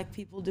see Black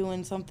people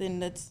doing something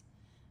that's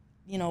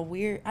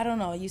weird. I don't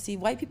know. You see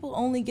white people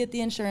only get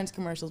the insurance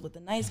commercials with the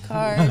nice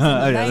cars. And the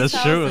Yeah, nice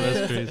that's true. houses.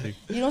 That's crazy.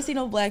 You don't see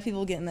no Black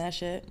people getting that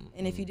shit.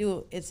 And if you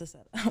do, it's a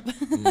setup.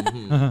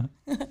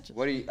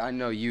 I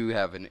know you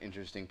have an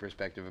interesting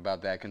perspective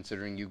about that,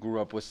 considering you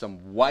grew up with some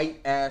white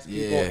ass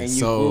people and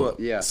you grew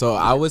up. So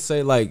I would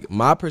say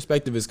my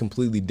perspective is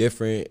completely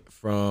different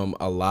from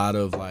a lot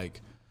of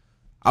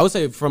I would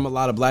say from a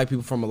lot of Black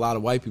people, from a lot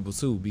of white people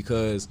too,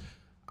 because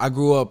I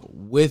grew up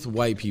with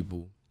white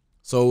people.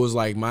 So it was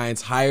my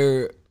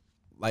entire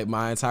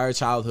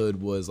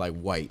childhood was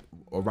white,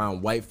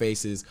 around white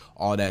faces,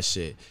 all that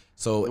shit.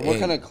 So What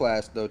kind of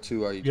class though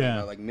too are you talking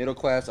about? Middle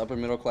class, upper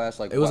middle class?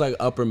 It was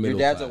upper middle. Your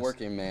dad's class. a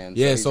working man.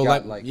 Yeah, he's so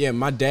got,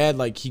 my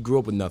dad he grew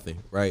up with nothing,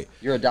 right?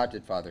 Your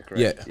adopted father,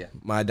 correct? Yeah.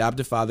 My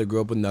adopted father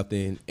grew up with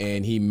nothing,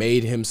 and he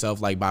made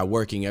himself by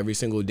working every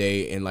single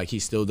day, and he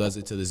still does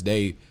it to this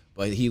day.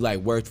 But he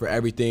worked for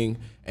everything,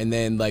 and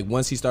then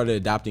once he started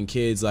adopting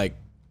kids,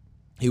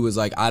 he was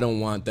I don't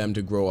want them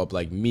to grow up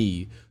like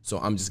me, so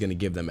I'm just gonna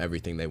give them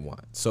everything they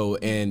want. So,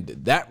 and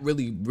that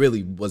really,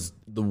 really was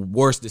the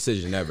worst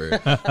decision ever.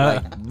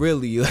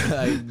 Really,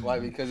 Why?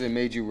 Because it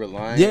made you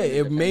reliant. yeah,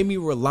 it made me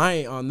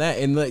reliant on that,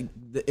 and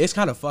it's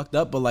kind of fucked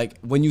up. But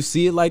when you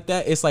see it like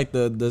that, it's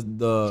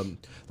the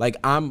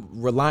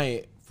I'm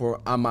reliant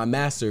on my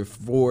master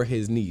for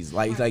his needs.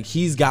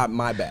 He's got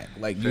my back.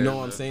 You know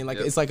what I'm saying?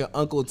 It's an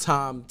Uncle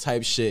Tom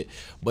type shit.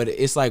 But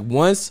it's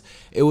once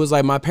it was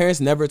my parents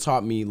never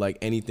taught me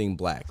anything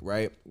Black,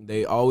 right?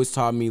 They always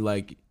taught me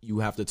you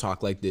have to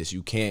talk like this.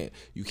 You can't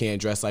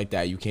dress like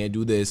that. You can't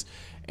do this.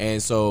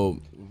 And so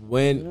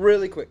when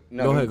really quick,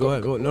 go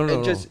ahead.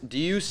 No. Just do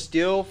you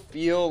still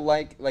feel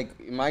like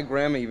my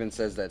grandma even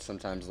says that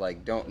sometimes?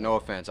 No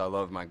offense, I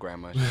love my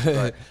grandma,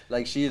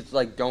 but she's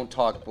don't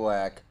talk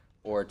Black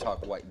or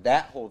talk white.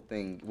 That whole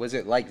thing, was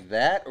it like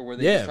that, or were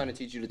they just trying to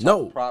teach you to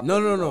talk properly?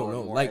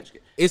 No.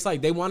 It's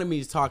they wanted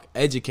me to talk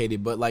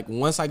educated, but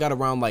once I got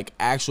around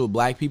actual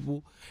Black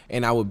people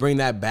and I would bring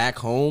that back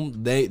home,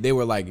 they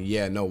were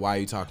yeah, no, why are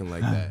you talking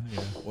like that?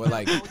 Or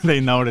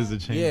They notice the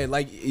change. yeah,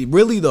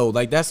 really though,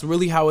 that's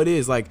really how it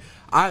is.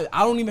 I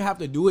don't even have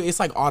to do it. It's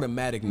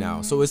automatic now.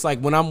 Mm-hmm. So it's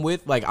when I'm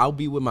with I'll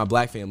be with my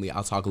Black family,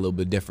 I'll talk a little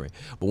bit different.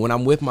 But when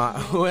I'm with my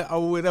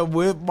when I'm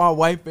with my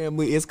white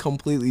family, it's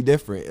completely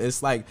different.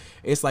 It's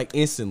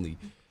instantly.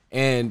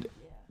 And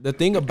the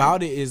thing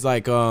about it is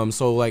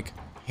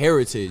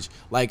heritage.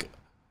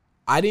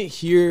 I didn't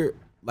hear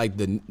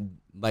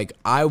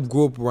I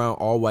grew up around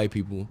all white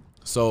people,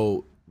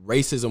 so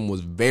racism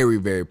was very,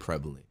 very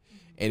prevalent.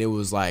 And it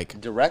was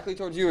directly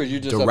towards you, or you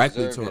just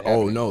directly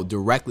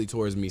directly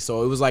towards me.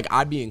 So it was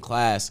I'd be in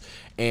class,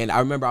 and I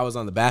remember I was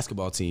on the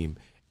basketball team,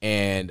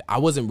 and I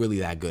wasn't really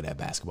that good at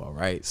basketball,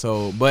 right?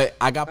 So, but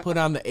I got put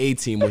on the A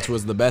team, which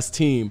was the best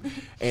team,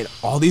 and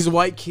all these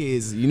white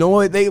kids, you know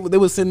what? They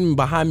were sitting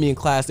behind me in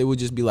class. They would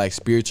just be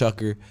spear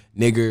chucker,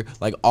 nigger,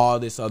 all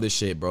this other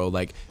shit, bro,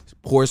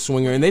 poor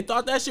swinger, and they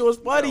thought that shit was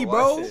funny,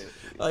 bro.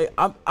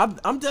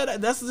 I'm dead.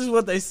 That's just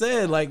what they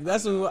said.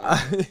 That's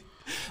what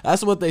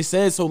that's what they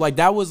said. So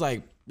that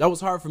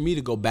was hard for me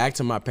to go back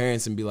to my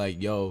parents and be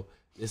yo,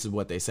 this is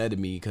what they said to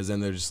me, because then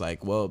they're just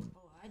well.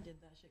 Oh, I did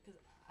that shit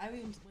because I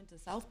even went to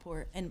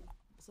Southport, and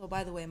so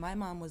by the way, my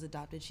mom was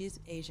adopted. She's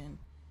Asian.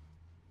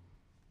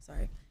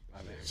 Sorry,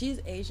 she's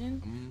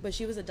Asian, but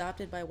she was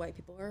adopted by white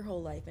people her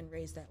whole life and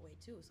raised that way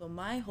too. So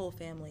my whole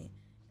family,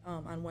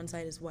 on one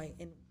side is white,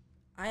 and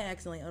I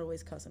accidentally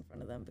always cuss in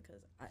front of them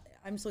because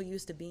I'm so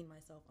used to being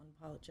myself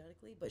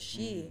unapologetically, but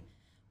she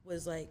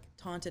was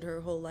taunted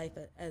her whole life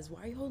as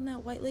why are you holding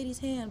that white lady's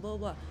hand, blah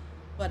blah.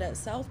 But at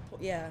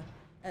Southport,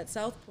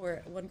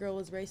 one girl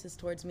was racist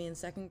towards me in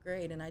 2nd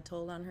grade, and I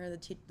told on her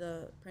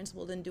the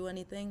principal didn't do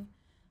anything.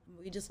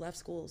 We just left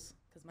schools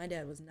because my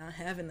dad was not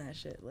having that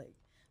shit.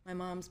 My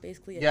mom's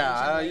basically a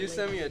Yeah, Asian you white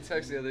sent me lady. a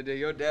text the other day.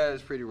 Your dad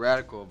is pretty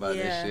radical about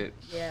this shit.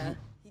 Yeah.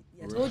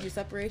 I told you,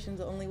 separation's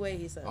the only way,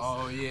 he says.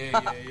 Oh yeah.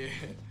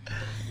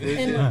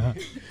 And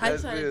I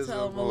That's try to weird, tell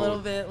so him a little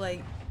bold. bit,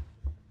 like,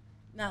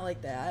 not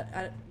like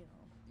that.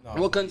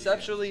 Well,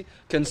 conceptually,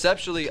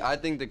 I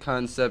think the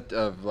concept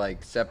of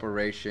like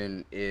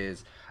separation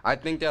is. I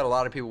think that a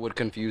lot of people would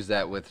confuse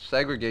that with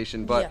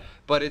segregation, but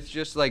it's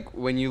just like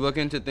when you look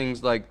into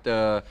things like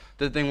the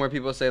thing where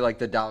people say like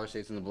the dollar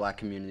stays in the black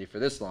community for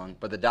this long,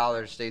 but the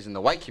dollar stays in the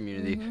white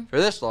community for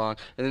this long,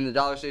 and then the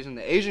dollar stays in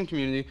the Asian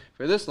community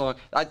for this long.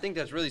 I think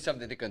that's really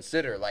something to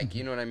consider. Like,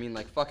 you know what I mean?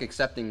 Like, fuck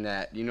accepting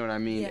that, you know what I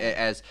mean,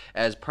 as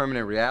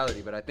permanent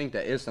reality. But I think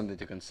that is something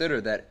to consider,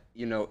 that,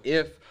 you know,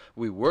 if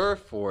we were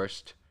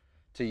forced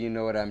to, you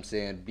know what I'm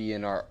saying, be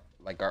in our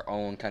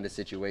own kind of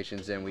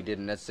situations, and we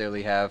didn't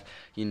necessarily have,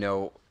 you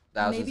know,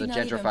 thousands Maybe of not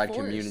even gentrified forced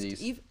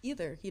communities.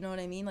 either, you know what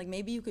I mean? Like,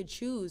 maybe you could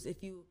choose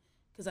if you,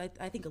 because I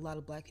think a lot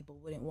of black people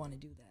wouldn't want to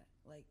do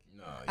that. Like,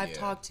 I've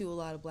talked to a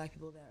lot of black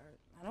people that are,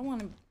 I don't want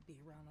to be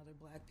around other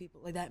black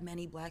people, like that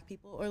many black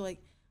people, or like,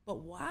 but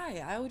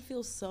why? I would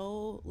feel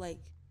so like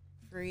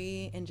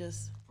free and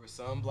just. For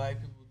some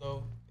black people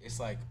though, it's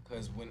like,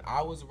 because when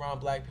I was around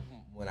black people,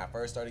 when I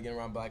first started getting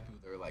around black people,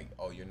 they were like,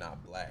 "Oh, you're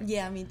not black."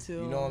 Yeah, me too.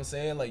 You know what I'm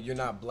saying? Like, you're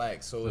not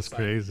black, so That's it's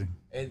like, crazy.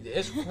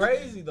 it's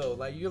crazy though.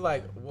 Like, you're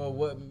like, well,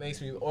 what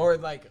makes me? Or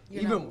like,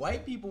 You're even not-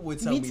 white people would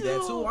tell Me me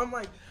that too. too.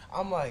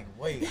 I'm like,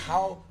 wait,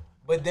 how?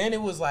 But then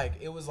it was like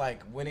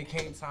when it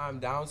came time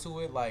down to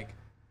it, like,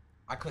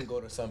 I couldn't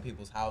go to some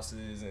people's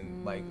houses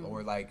and like,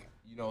 or like,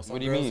 you know, some What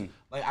do you girls, mean?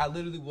 Like, I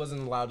literally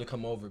wasn't allowed to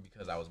come over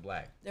because I was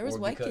black. There was or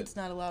white because- kids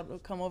not allowed to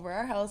come over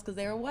our house because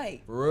they were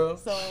white. For real?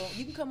 So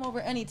you can come over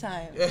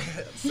anytime.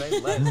 Say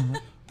less.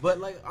 But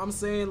like I'm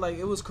saying, like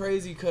it was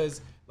crazy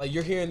because like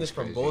you're hearing this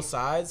from both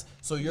sides.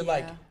 So you're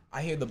like, Yeah.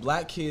 I hear the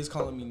black kids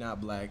calling me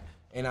not black,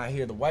 and I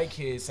hear the white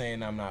kids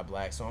saying I'm not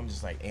black. So I'm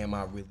just like, am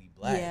I really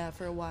black? Yeah,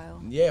 for a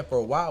while. Yeah, for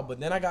a while. But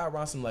then I got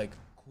around some like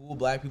cool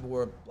black people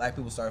where black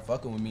people started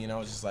fucking with me, and I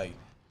was just like,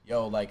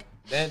 yo, like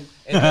then,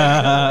 and then you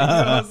know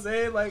what I'm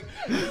saying? Like,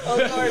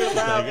 I'm sorry to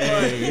laugh,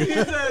 but He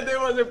said they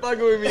wasn't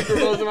fucking with me for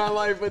most of my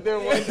life, but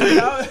then one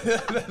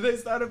day. they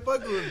started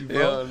fucking with me, bro.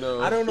 Hell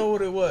no. I don't know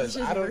what it was. It's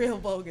just I don't real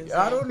bogus.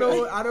 I don't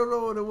know. I don't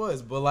know what it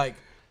was, but like,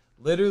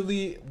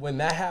 literally, when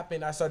that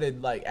happened, I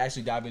started like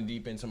actually diving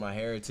deep into my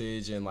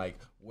heritage and like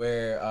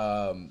where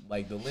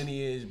like the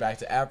lineage back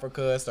to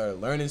Africa. I started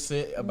learning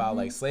shit about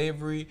like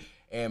slavery.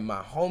 And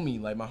my homie,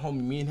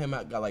 me and him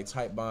got like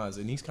tight bonds,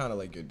 and he's kind of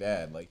like your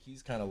dad. Like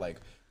he's kind of like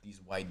these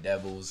white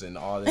devils and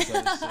all this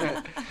other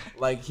shit.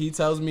 Like he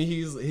tells me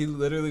he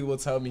literally will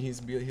tell me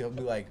he'll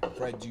be like,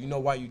 Fred, do you know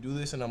why you do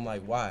this? And I'm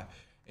like, why?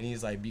 And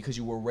he's like, because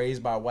you were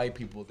raised by white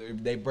people.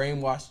 They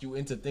brainwashed you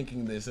into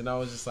thinking this. And I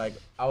was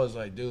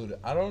like, dude,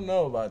 I don't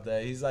know about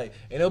that. He's like,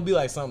 and it'll be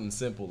like something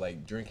simple,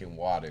 like drinking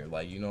water.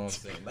 Like, you know what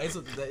I'm saying? Like,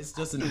 it's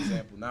just an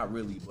example. Not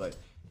really, but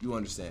you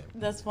understand.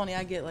 That's funny.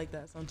 I get like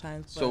that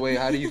sometimes. So wait,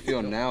 how do you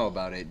feel now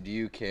about it? Do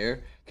you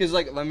care? Because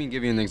like, let me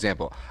give you an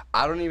example.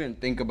 I don't even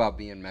think about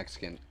being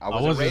Mexican. I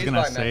was wasn't just raised gonna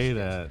by say Mexicans.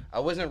 that. I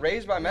wasn't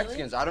raised by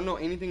Mexicans. I don't know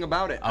anything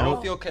about it. I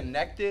don't feel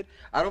connected.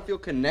 I don't feel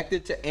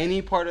connected to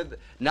any part of.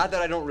 Not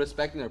that I don't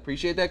respect and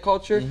appreciate that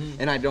culture,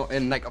 and I don't.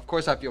 And like, of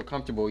course, I feel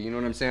comfortable. You know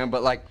what I'm saying?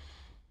 But like,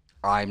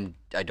 I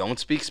don't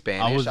speak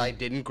Spanish. I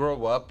didn't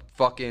grow up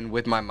fucking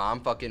with my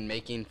mom fucking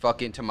making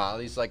fucking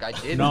tamales. Like I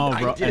didn't. No,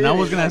 bro. didn't. And I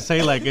was gonna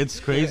say, like, it's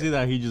crazy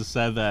that he just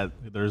said that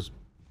there's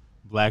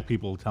black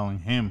people telling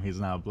him he's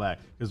not black.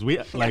 Because we,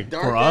 like,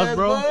 Dark for us, ass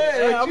bro, boy.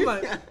 Yeah, I'm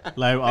like,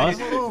 like us,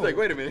 He's like,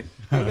 wait a minute.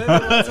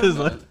 it's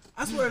like-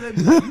 I swear that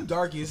you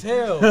dark as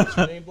hell, but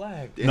you ain't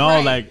black. no,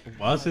 Right. like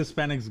us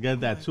Hispanics get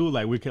that too.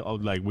 Like we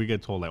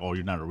get told like, oh,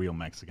 you're not a real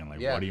Mexican.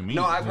 Like, Yeah. what do you mean?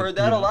 No, I've heard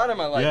that a lot in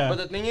my life. Yeah. But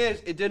the thing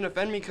is, it didn't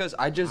offend me because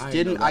I just I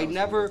didn't. know I that was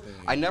never, one of the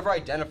things. I never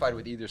identified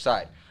with either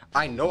side.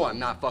 I know I'm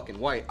not fucking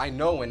white. I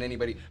know when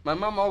anybody. My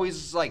mom always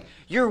is like,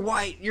 "You're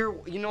white.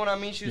 You know what I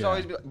mean?" She's Yeah.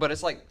 always, but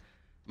it's like,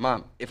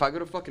 Mom, if I go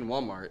to fucking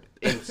Walmart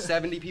and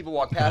 70 people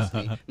walk past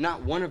me,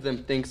 not one of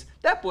them thinks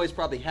that boy's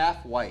probably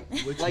half white.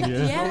 Like, Yeah.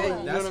 Yeah. you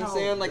know That's what I'm how-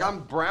 saying? Like,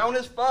 I'm brown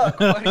as fuck.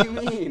 What do you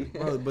mean?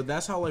 Bro, but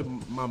that's how like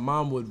my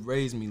mom would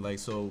raise me. Like,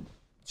 so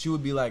she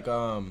would be like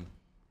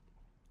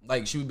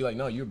she would be like,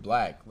 no, you're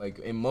black. Like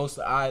in most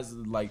eyes,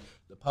 like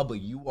the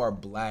public, you are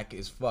black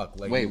as fuck.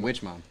 Like, Wait,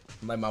 which mom?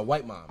 like my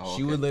white mom. Oh,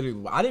 She okay. would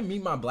literally. I didn't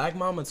meet my black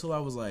mom until I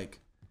was like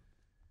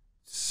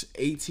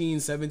 18,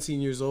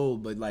 17 years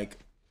old. But like,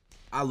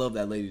 I love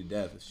that lady to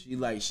death.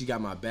 She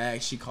got my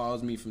back. She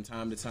calls me from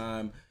time to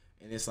time,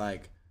 and it's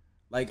like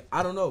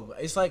I don't know.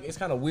 It's like it's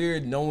kind of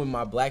weird knowing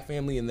my black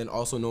family and then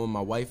also knowing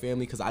my white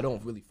family because I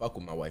don't really fuck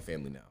with my white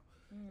family now.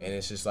 And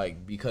it's just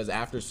like because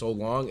after so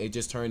long, it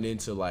just turned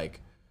into like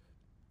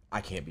I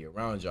can't be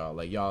around y'all.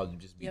 Like y'all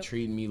just be Yep.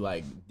 treating me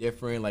like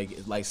different.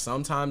 Like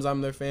sometimes I'm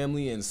their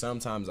family and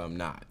sometimes I'm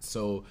not.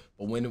 So,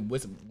 but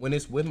when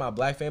it's with my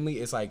black family,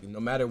 it's like no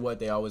matter what,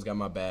 they always got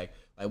my back.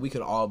 Like we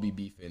could all be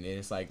beefing, and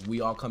it's like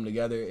we all come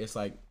together. It's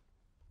like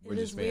we're It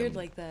just is weird family.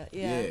 like that.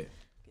 Yeah. It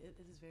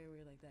is very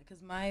weird like that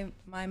because my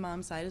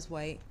mom's side is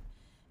white,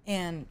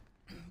 And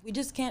we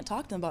just can't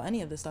talk to them about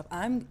any of this stuff.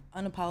 I'm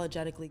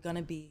unapologetically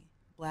gonna be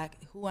black,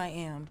 who I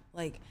am.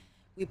 Like,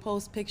 we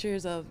post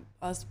pictures of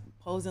us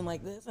posing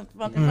like this in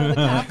front of the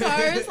cop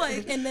cars,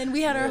 like, and then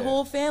we had our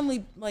whole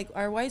family, like,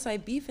 our white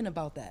side beefing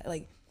about that.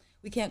 Like,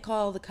 we can't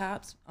call the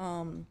cops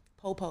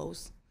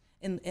popos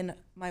in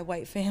my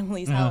white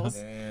family's house,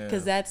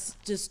 because that's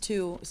just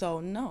too. So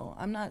no,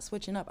 I'm not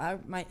switching up.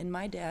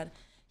 My dad,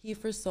 he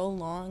for so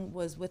long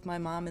was with my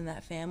mom and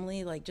that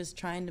family, like, just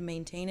trying to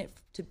maintain it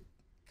to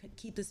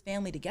keep this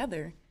family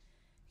together.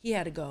 He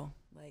had to go.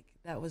 Like,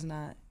 that was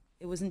not,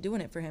 it wasn't doing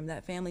it for him.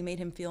 That family made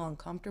him feel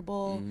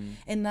uncomfortable,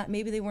 and that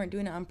maybe they weren't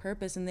doing it on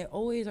purpose, and they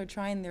always are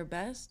trying their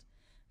best,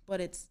 but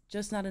it's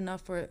just not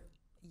enough for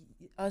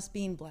us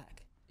being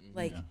black.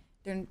 Like,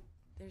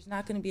 there's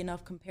not going to be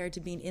enough compared to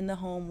being in the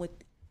home with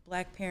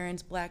black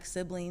parents, black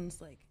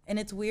siblings. Like, and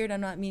it's weird. I'm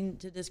not meaning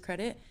to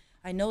discredit.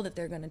 I know that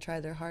they're going to try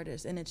their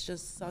hardest, and it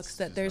just sucks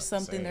that there's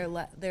something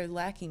they're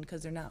lacking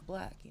because they're not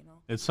black. You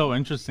know. It's so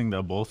interesting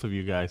that both of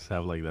you guys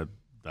have like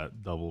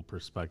that double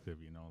perspective.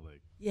 You know,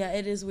 like. Yeah,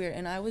 it is weird.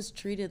 And I was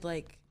treated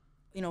like,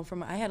 you know,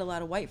 I had a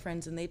lot of white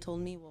friends, and they told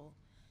me, well,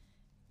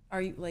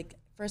 are you, like,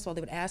 first of all,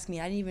 they would ask me,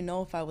 I didn't even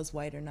know if I was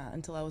white or not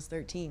until I was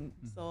 13.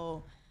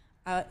 So,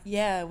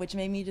 yeah, which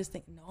made me just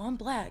think, no, I'm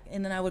black.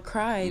 And then I would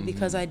cry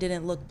because I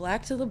didn't look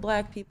black to the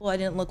black people. I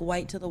didn't look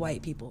white to the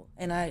white people.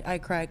 And I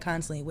cried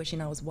constantly wishing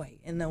I was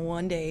white. And then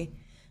one day,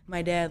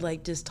 my dad,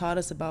 like, just taught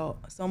us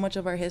about so much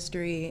of our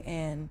history,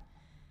 and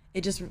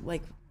it just,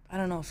 like, I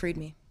don't know, freed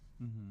me.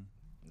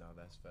 No,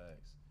 that's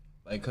facts.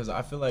 Like, because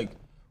I feel like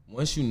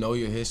once you know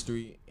your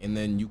history, and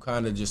then you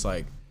kind of just,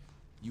 like,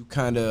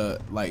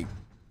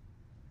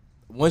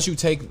 once you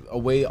take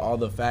away all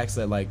the facts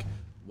that, like,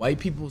 white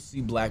people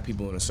see black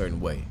people in a certain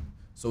way.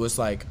 So it's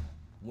like,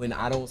 when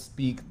I don't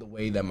speak the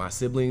way that my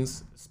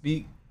siblings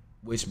speak,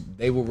 which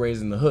they were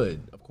raised in the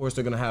hood, of course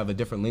they're going to have a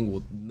different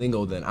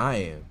lingo than I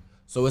am.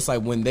 So it's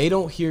like, when they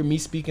don't hear me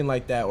speaking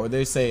like that, or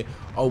they say,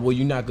 oh, well,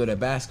 you're not good at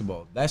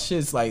basketball. That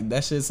shit's like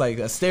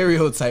a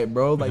stereotype,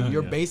 bro. Like,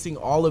 you're basing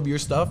all of your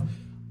stuff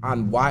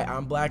on why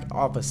I'm black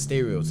off a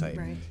stereotype.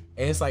 Right.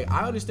 And it's like,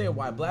 I understand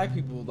why black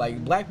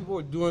people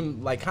are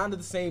doing, like, kind of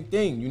the same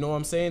thing. You know what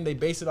I'm saying? They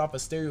base it off a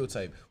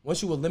stereotype.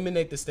 Once you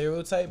eliminate the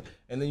stereotype,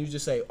 and then you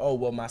just say, oh,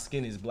 well, my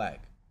skin is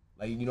black.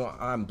 Like, you know,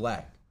 I'm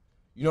black.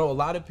 You know, a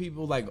lot of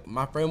people, like,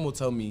 my friend will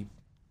tell me,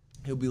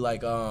 he'll be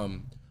like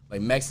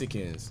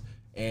Mexicans.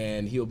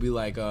 And he'll be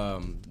like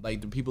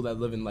the people that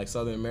live in, like,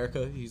 Southern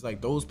America, he's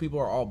like, those people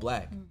are all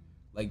black.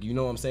 Like, you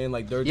know what I'm saying?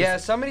 Like, they're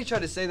just, somebody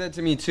tried to say that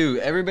to me too.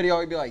 Everybody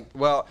always be like,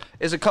 well,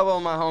 it's a couple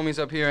of my homies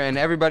up here, and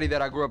everybody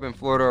that I grew up in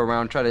Florida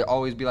around try to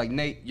always be like,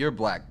 Nate, you're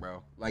black,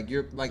 bro. Like,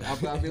 you're like,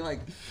 I'll be like,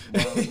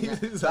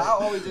 so I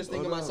always just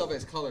think of myself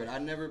as colored. I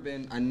never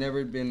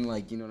been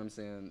like, you know what I'm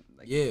saying?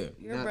 Like, yeah.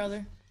 You're a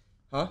brother.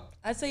 Huh?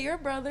 I'd say you're a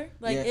brother.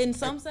 Like, Yeah. in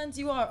some sense,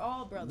 you are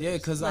all brothers. Yeah,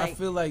 because like, I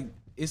feel like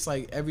it's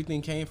like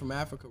everything came from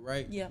Africa,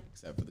 right? Yeah.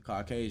 Except for the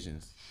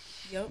Caucasians.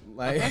 Yep.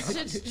 Like, That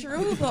shit's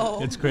true,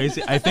 though. It's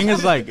crazy. I think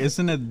it's like,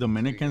 isn't it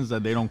Dominicans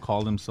that they don't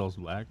call themselves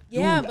black?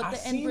 Yeah, Dude, but I and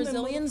seen them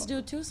Brazilians motherfuckers.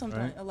 do too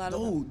sometimes. Right. A lot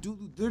of them. no,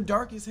 dude, they're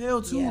dark as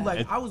hell too. Yeah.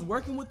 Like, I was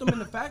working with them in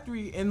the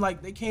factory, and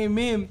like, they came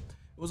in. It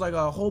was like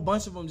a whole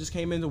bunch of them just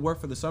came in to work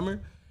for the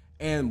summer,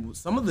 and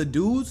some of the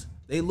dudes,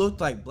 they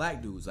looked like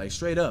black dudes, like,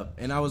 straight up.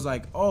 And I was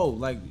like, oh,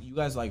 like, you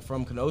guys, like,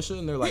 from Kenosha?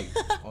 And they're like,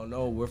 oh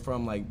no, we're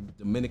from, like,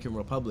 Dominican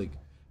Republic.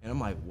 And I'm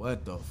like,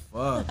 what the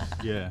fuck?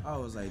 Yeah. I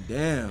was like,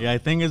 damn. Yeah, I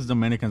think it's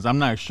Dominicans. I'm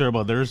not sure,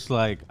 but there's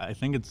like, I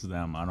think it's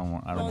them. I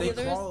don't Oh, know. yeah,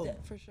 They call-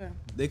 for sure.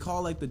 They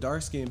call, like, the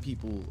dark-skinned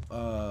people,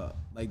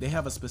 like, they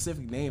have a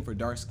specific name for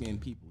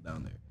dark-skinned people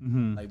down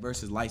there, like,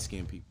 versus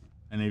light-skinned people.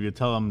 And if you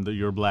tell them that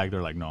you're black,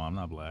 they're like, no, I'm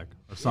not black,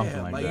 or something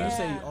Yeah, like you that.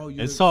 say, oh,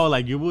 you're It's so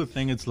like, you would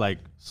think it's like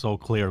so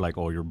clear, like,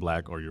 oh, you're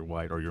black or you're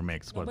white or you're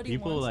mixed, but Nobody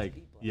people wants to like,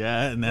 be black.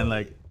 yeah, and then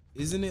like,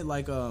 Isn't it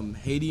like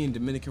Haiti and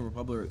Dominican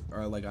Republic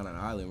are like on an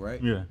island,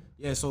 right? yeah,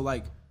 Yeah, so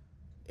like,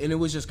 and it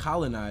was just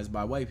colonized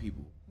by white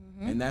people,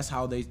 Mm-hmm. and that's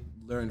how they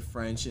learned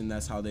French, and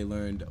that's how they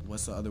learned,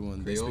 what's the other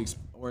one? They Creole?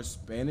 speak or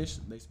Spanish.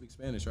 They speak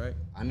Spanish, right?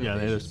 I know Yeah,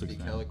 they they just speak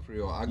speak hella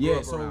Creole. I Yeah, grew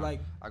up so,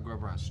 I grew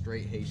up around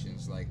straight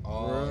Haitians, like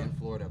all Bruh. in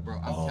Florida, bro.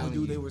 I'm Oh, telling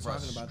dude, you, they were bro,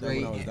 talking about that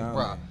when I was straight, down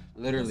bro. there.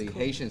 Literally,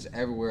 Haitians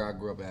everywhere I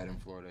grew up at in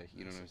Florida.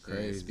 You know what I'm saying?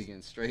 Crazy.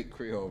 Speaking straight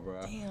Creole,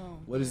 bro. Damn.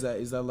 What is that?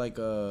 Is that like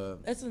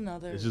It's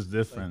another. it's just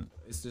different.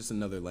 It's just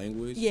another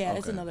language? yeah,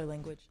 it's Okay. another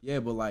language. Yeah,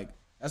 but like,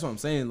 that's what I'm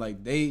saying.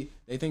 Like, they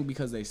think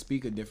because they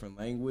speak a different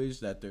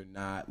language that they're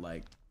not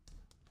like,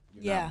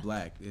 you're Yeah. not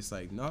black. It's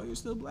like, no, you're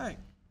still black.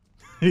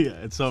 Yeah,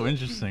 it's so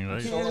interesting,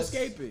 right? Can't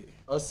escape it.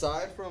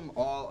 Aside from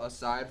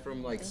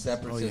like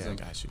separatism,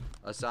 got you.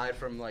 aside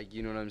from like,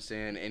 you know what I'm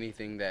saying,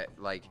 anything that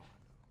like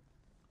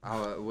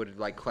would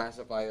like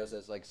classify us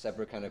as like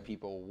separate kind of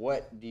people,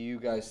 what do you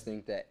guys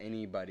think that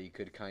anybody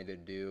could kind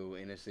of do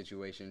in a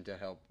situation to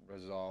help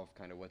resolve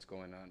kind of what's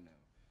going on now?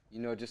 You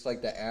know, just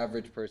like the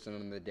average person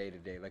on the day to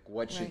day, like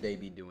what should Right. they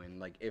be doing?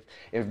 Like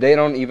if they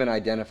don't even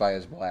identify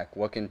as black,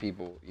 what can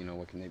people, you know,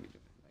 what can they be doing?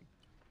 Like,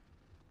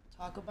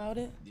 Talk about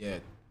it. Yeah,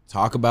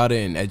 talk about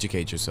it and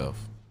educate yourself.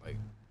 Like,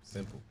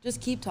 Simple.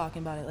 Just keep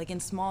talking about it, like in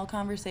small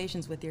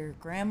conversations with your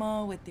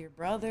grandma, with your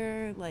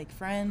brother, like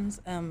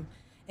friends. And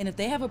if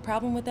they have a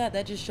problem with that,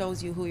 that just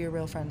shows you who your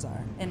real friends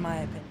are, in my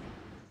opinion.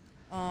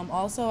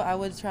 Also, I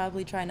would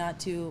probably try not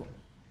to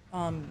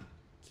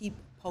keep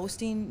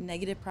posting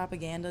negative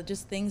propaganda,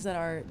 just things that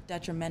are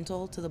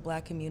detrimental to the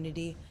Black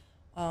community.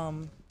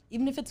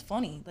 Even if it's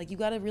funny, like you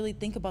got to really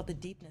think about the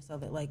deepness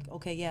of it. Like,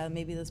 okay, yeah,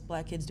 maybe this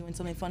Black kid's doing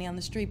something funny on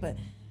the street, but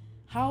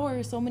how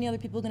are so many other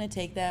people going to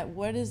take that?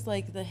 What is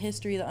like the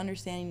history, the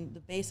understanding,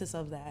 the basis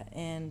of that?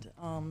 And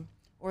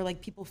or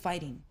like people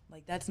fighting,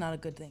 like that's not a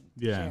good thing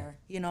to share,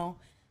 you know?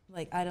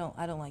 Like I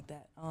don't like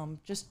that.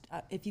 Just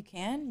if you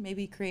can,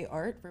 maybe create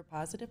art for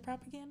positive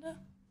propaganda.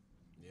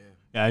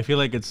 Yeah, I feel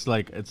like it's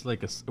like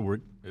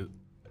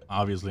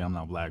obviously I'm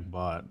not Black,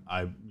 but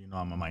I'm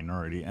a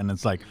minority, and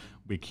it's like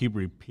we keep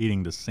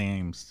repeating the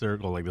same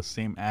circle, like the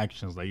same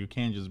actions. Like you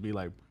can't just be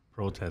like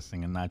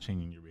protesting and not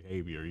changing your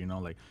behavior,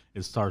 like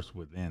it starts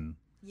within.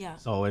 Yeah.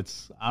 So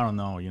I don't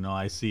know,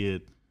 I see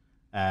it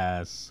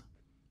as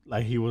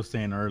like he was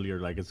saying earlier,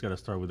 like it's got to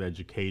start with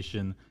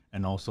education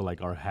and also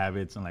like our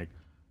habits and like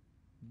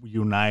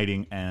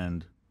uniting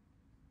and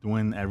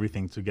doing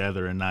everything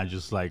together and not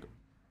just like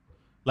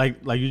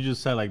you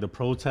just said, like the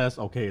protest,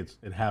 okay,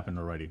 it happened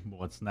already, but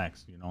what's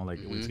next?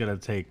 It's gonna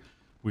take,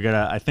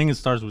 I think it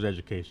starts with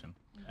education.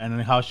 And then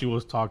how she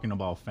was talking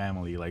about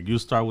family, like you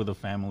start with a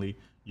family,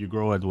 you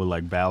grow it with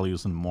like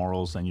values and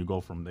morals, and you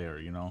go from there.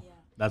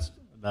 That's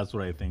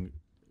what I think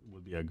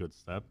would be a good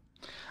step.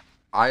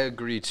 I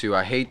agree too.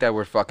 I hate that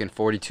we're fucking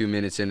 42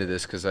 minutes into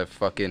this because I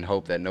fucking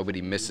hope that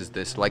nobody misses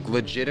this. Like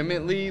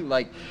legitimately,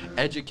 like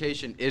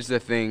education is the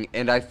thing.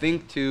 And I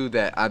think too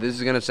that this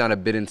is going to sound a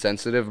bit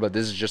insensitive, but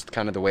this is just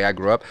kind of the way I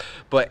grew up.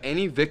 But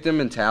any victim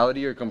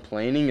mentality or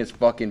complaining is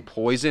fucking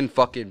poison,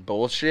 fucking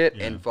bullshit,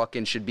 and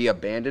fucking should be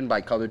abandoned by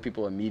colored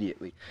people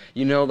immediately.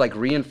 Like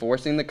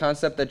reinforcing the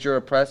concept that you're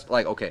oppressed.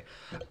 Like, okay,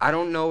 I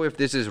don't know if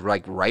this is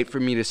like right for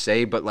me to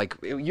say, but like,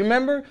 you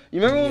remember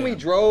when we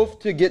drove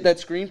to get that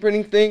screen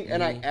printing thing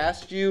and I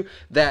asked you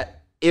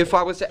that if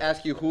I was to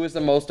ask you who is the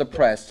most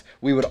oppressed,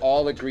 we would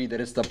all agree that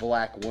it's the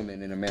Black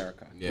woman in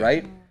America,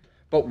 right?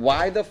 But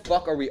why the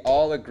fuck are we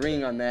all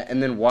agreeing on that?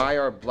 And then why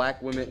are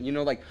Black women,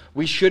 like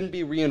we shouldn't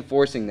be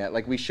reinforcing that.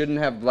 Like we shouldn't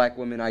have Black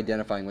women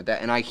identifying with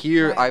that. And I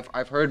hear,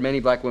 I've heard many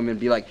Black women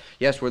be like,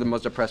 yes, we're the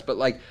most oppressed. But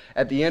like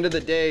at the end of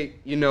the day,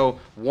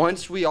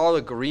 once we all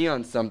agree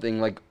on something,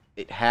 like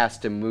it has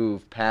to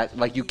move past,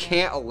 like you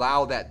can't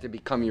allow that to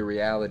become your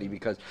reality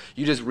because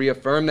you just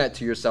reaffirm that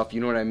to yourself, you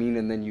know what I mean?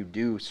 And then you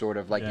do sort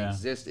of like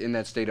exist in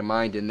that state of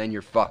mind and then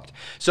you're fucked.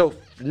 So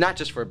not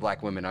just for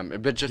Black women,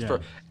 but just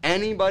for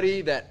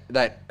anybody that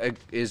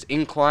is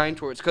inclined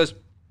towards, because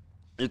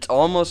it's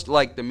almost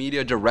like the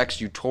media directs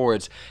you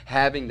towards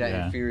having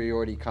that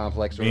inferiority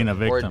complex or, being a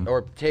victim.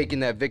 or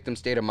taking that victim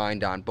state of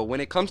mind on. But when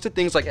it comes to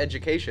things like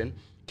education,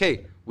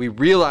 okay, we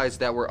realize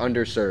that we're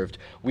underserved.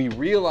 We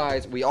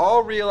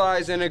all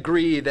realize and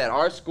agree that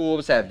our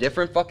schools have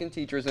different fucking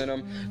teachers in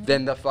them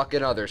than the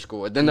fucking other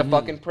school. Then the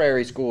fucking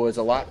prairie school is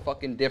a lot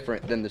fucking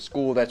different than the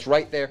school that's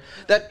right there.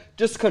 That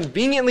just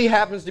conveniently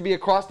happens to be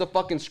across the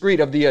fucking street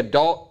of the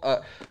adult,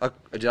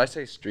 did I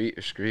say street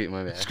or street?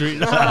 My bad. Street.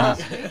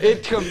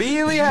 It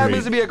conveniently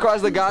happens to be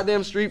across the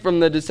goddamn street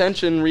from the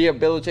Detention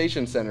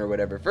Rehabilitation Center or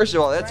whatever. First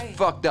of all, that's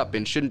fucked up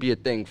and shouldn't be a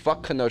thing.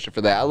 Fuck Kenosha for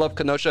that. I love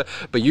Kenosha,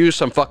 but you're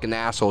some fucking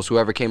assholes,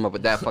 whoever came up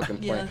with that fucking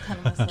plan.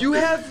 You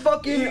have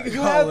fucking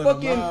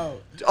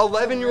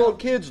 11-year-old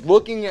kids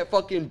looking at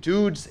fucking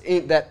dudes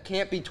that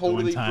can't be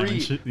totally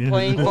free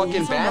playing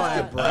fucking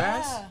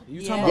basketball.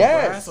 You talking about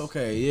brass?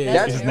 Okay, yeah.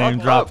 That's his name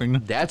dropping.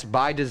 That's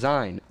by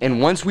design.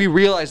 And once we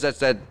realize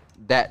that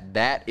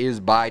is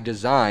by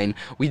design,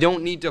 we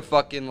don't need to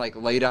fucking like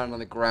lay down on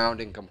the ground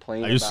and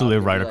complain. I used to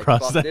live right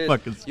across that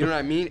fucking street. You know what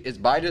I mean? It's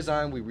by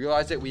design. We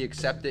realize it. We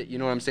accept it. You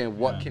know what I'm saying?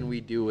 What can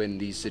we do in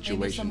these situations?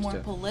 Maybe some more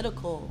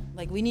political.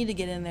 Like we need to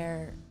get in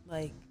there.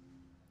 Like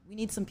we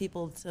need some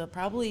people to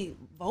probably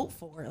vote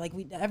for. Like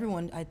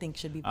everyone, I think,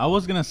 should be. I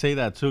was gonna say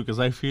that too because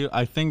I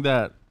think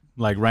that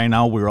like right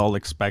now we're all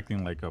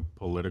expecting like a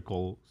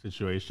political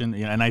situation,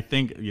 and I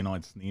think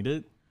it's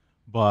needed.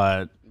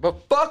 But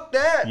fuck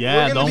that.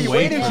 Yeah, we're gonna be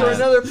waiting for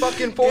another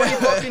fucking 40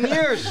 fucking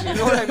years. You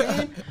know what I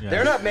mean? Yeah.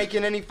 They're not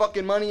making any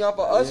fucking money off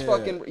of us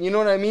fucking. You know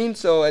what I mean?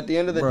 So at the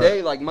end of the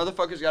day, like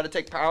motherfuckers got to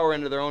take power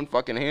into their own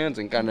fucking hands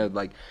and kind of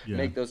like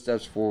make those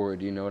steps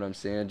forward. You know what I'm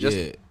saying? Just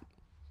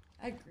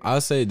I agree. I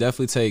would say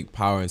definitely take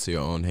power into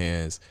your own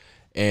hands.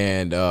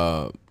 And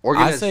organization,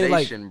 I say,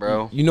 like,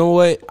 bro. You know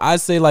what? I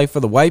say like for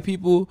the white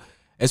people,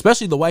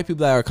 especially the white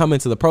people that are coming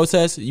to the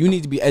protest, you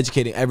need to be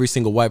educating every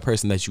single white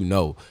person that you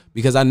know.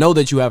 Because I know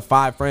that you have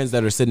 5 friends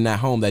that are sitting at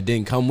home that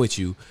didn't come with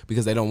you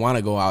because they don't want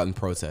to go out and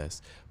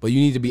protest. But you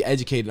need to be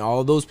educating all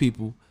of those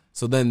people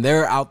so then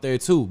they're out there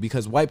too,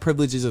 because white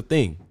privilege is a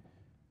thing.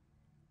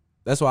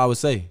 That's what I would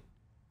say,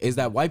 is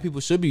that white people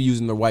should be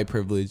using their white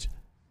privilege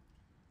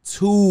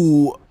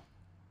to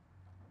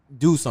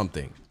do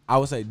something. I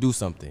would say do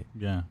something.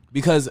 Yeah.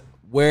 Because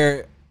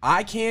where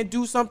I can't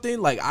do something,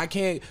 like I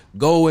can't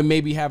go and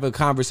maybe have a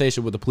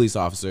conversation with a police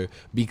officer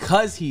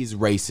because he's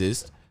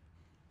racist,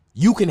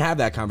 you can have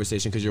that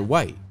conversation because you're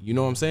white. You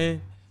know what I'm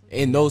saying?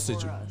 In those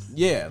situations.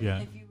 Yeah.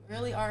 If you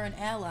really are an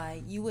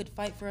ally, you would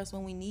fight for us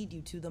when we need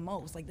you to the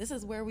most. Like, this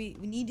is where we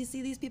need to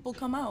see these people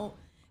come out,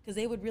 because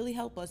they would really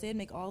help us. They'd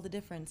make all the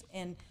difference.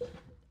 And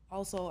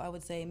also, I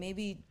would say,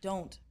 maybe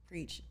don't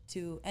preach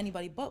to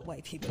anybody but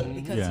white people,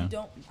 because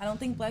I don't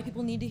think black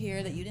people need to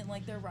hear that you didn't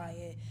like their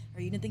riot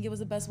or you didn't think it was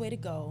the best way to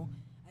go.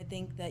 I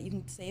think that you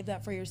can save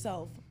that for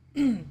yourself.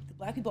 The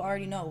black people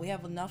already know we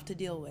have enough to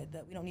deal with,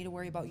 that we don't need to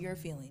worry about your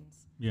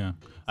feelings. Yeah,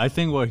 I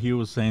think what he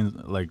was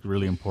saying, like,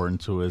 really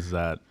important too, is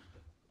that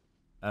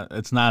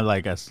it's not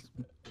like it's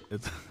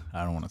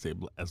I don't want to say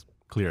as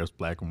clear as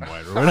black and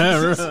white or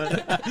whatever,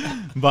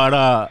 but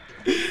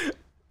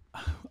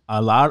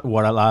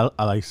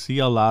I see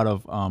a lot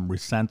of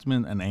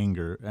resentment and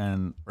anger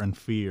and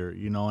fear,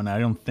 you know, and I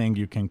don't think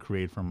you can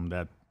create from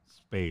that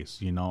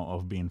space, you know,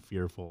 of being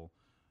fearful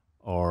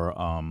or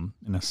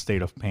in a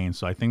state of pain.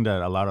 So I think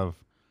that a lot of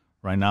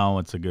right now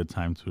it's a good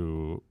time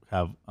to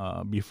have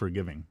be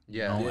forgiving,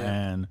 you know,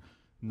 and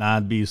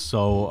not be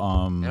so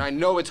and I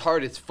know it's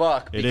hard as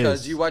fuck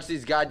because is. You watch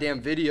these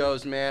goddamn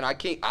videos, man. I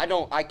can't. I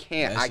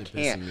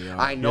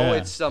know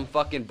it's some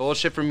fucking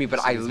bullshit for me, but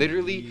I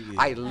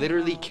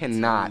literally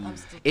cannot.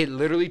 It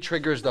literally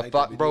triggers the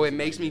fuck, bro. It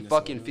makes me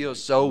fucking feel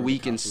so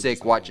weak and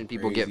sick watching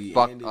people get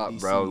fucked up,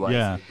 bro.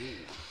 Like,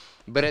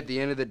 but at the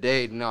end of the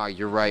day, no,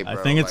 you're right, bro. I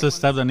think it's a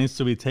step that needs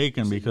to be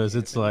taken, because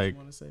it's like,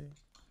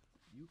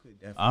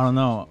 I don't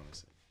know.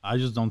 I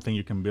just don't think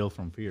you can build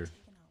from fear,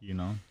 you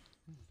know?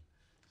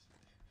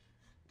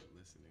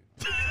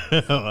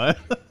 What?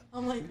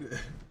 I'm like,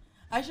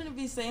 I shouldn't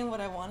be saying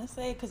what I want to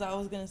say, because I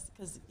was going to,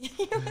 because you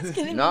was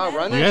getting Nah, mad.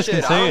 run You that guys can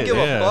shit. say I don't it, give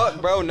yeah. a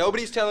fuck, bro.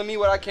 Nobody's telling me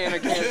what I can or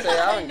can't say.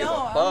 I don't give know,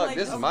 a I'm fuck. like,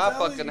 This is I'm my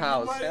fucking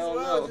house. Hell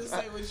no. Just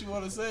say what you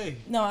want to say.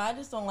 No, I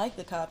just don't like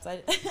the cops.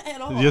 At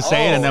all. Just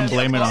say it and then Oh,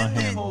 blame it on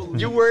him.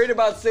 You worried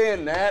about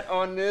saying that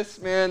on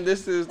this, man?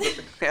 This is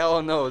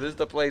hell no. This is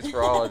the place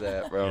for all of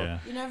that, bro. Yeah.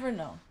 You never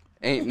know.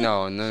 Ain't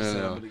no. I'm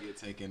gonna get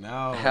taken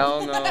out.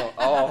 Hell no.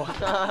 Oh.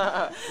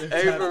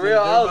 Hey, for real,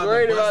 I was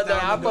worried about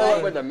that. I pull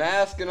up with the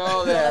mask and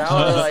all that.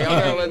 I was like, I'm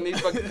not letting these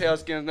fucking pale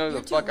skins know who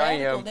You're the too fuck I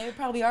radical. am. They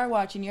probably are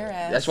watching your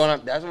ass.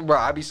 That's what, bro,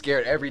 I be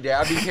scared every day.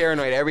 I be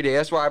paranoid every day.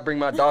 That's why I bring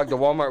my dog to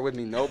Walmart with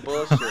me. No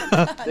bullshit.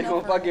 They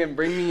gonna fucking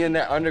bring me in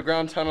that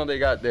underground tunnel they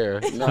got there.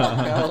 No,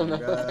 hell no.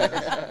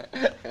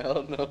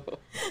 Hell no.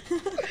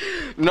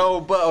 No,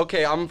 but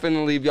okay, I'm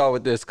finna leave y'all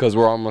with this because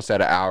we're almost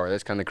at an hour.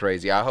 That's kind of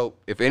crazy. I hope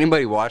if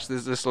anybody watched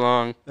this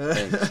long,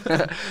 thanks.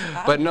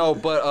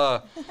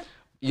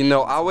 You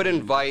know, I would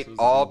invite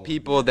all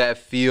people that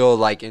feel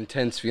like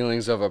intense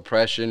feelings of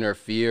oppression or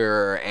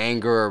fear or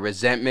anger or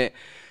resentment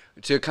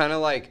to kind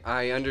of like,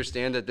 I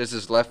understand that this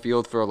is left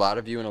field for a lot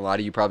of you, and a lot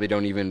of you probably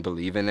don't even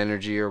believe in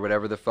energy or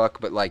whatever the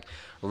fuck, but like,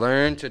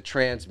 learn to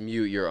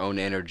transmute your own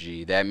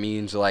energy. That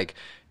means like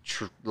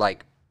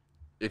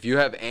if you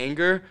have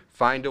anger,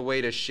 find a way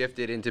to shift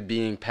it into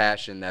being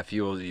passion that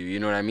fuels you.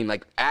 You know what I mean?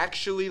 Like,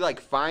 actually, like,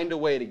 find a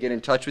way to get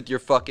in touch with your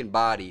fucking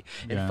body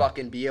and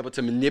fucking be able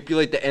to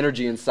manipulate the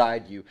energy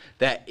inside you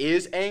that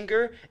is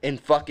anger,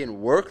 and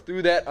fucking work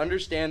through that,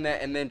 understand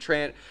that, and then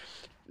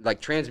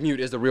transmute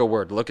is the real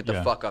word. Look at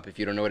the fuck up if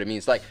you don't know what it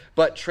means. Like,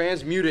 but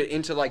transmute it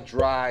into like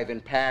drive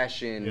and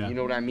passion, you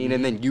know what I mean?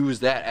 And then use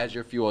that as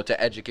your fuel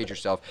to educate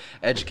yourself,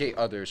 educate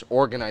others,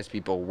 organize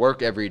people,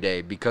 work every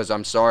day, because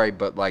I'm sorry,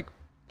 but like,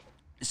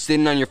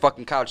 sitting on your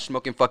fucking couch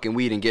smoking fucking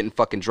weed and getting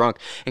fucking drunk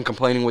and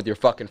complaining with your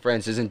fucking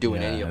friends isn't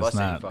doing any of us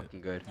any fucking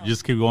good. You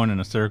just keep going in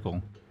a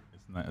circle.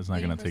 It's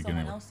not gonna for take you someone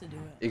anywhere. else to do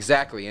it.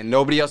 Exactly, and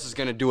nobody else is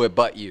gonna do it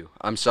but you.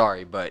 I'm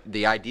sorry, but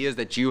the ideas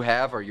that you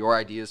have are your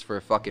ideas for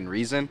a fucking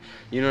reason.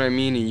 You know what I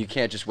mean? And you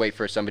can't just wait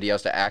for somebody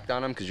else to act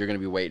on them, because you're gonna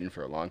be waiting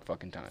for a long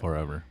fucking time.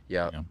 Forever.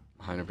 Yeah,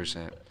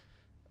 100%.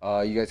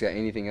 You guys got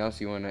anything else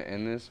you want to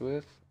end this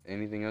with?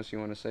 Anything else you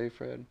want to say,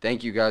 Fred?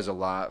 Thank you guys a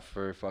lot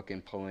for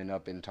fucking pulling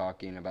up and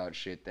talking about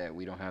shit that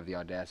we don't have the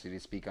audacity to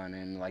speak on,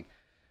 and like,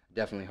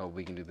 definitely hope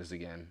we can do this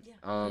again.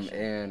 Yeah,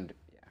 sure.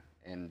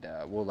 And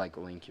we'll like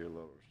link your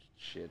little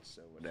shits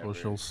or whatever.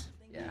 Socials.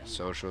 Yeah,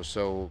 social.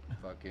 So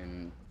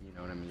fucking, you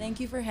know what I mean? Thank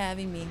you for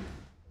having me.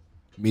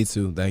 Me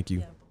too. Thank you.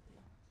 Yeah.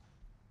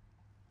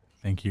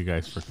 Thank you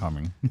guys for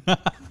coming. All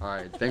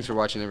right, thanks for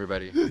watching,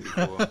 everybody. Be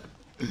cool.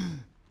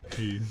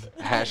 Peace.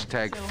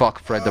 Hashtag fuck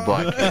Fred the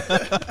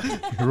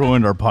Black. You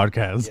ruined our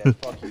podcast. Yeah,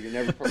 fuck you. You're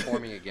never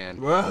performing again.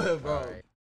 Bro. All right.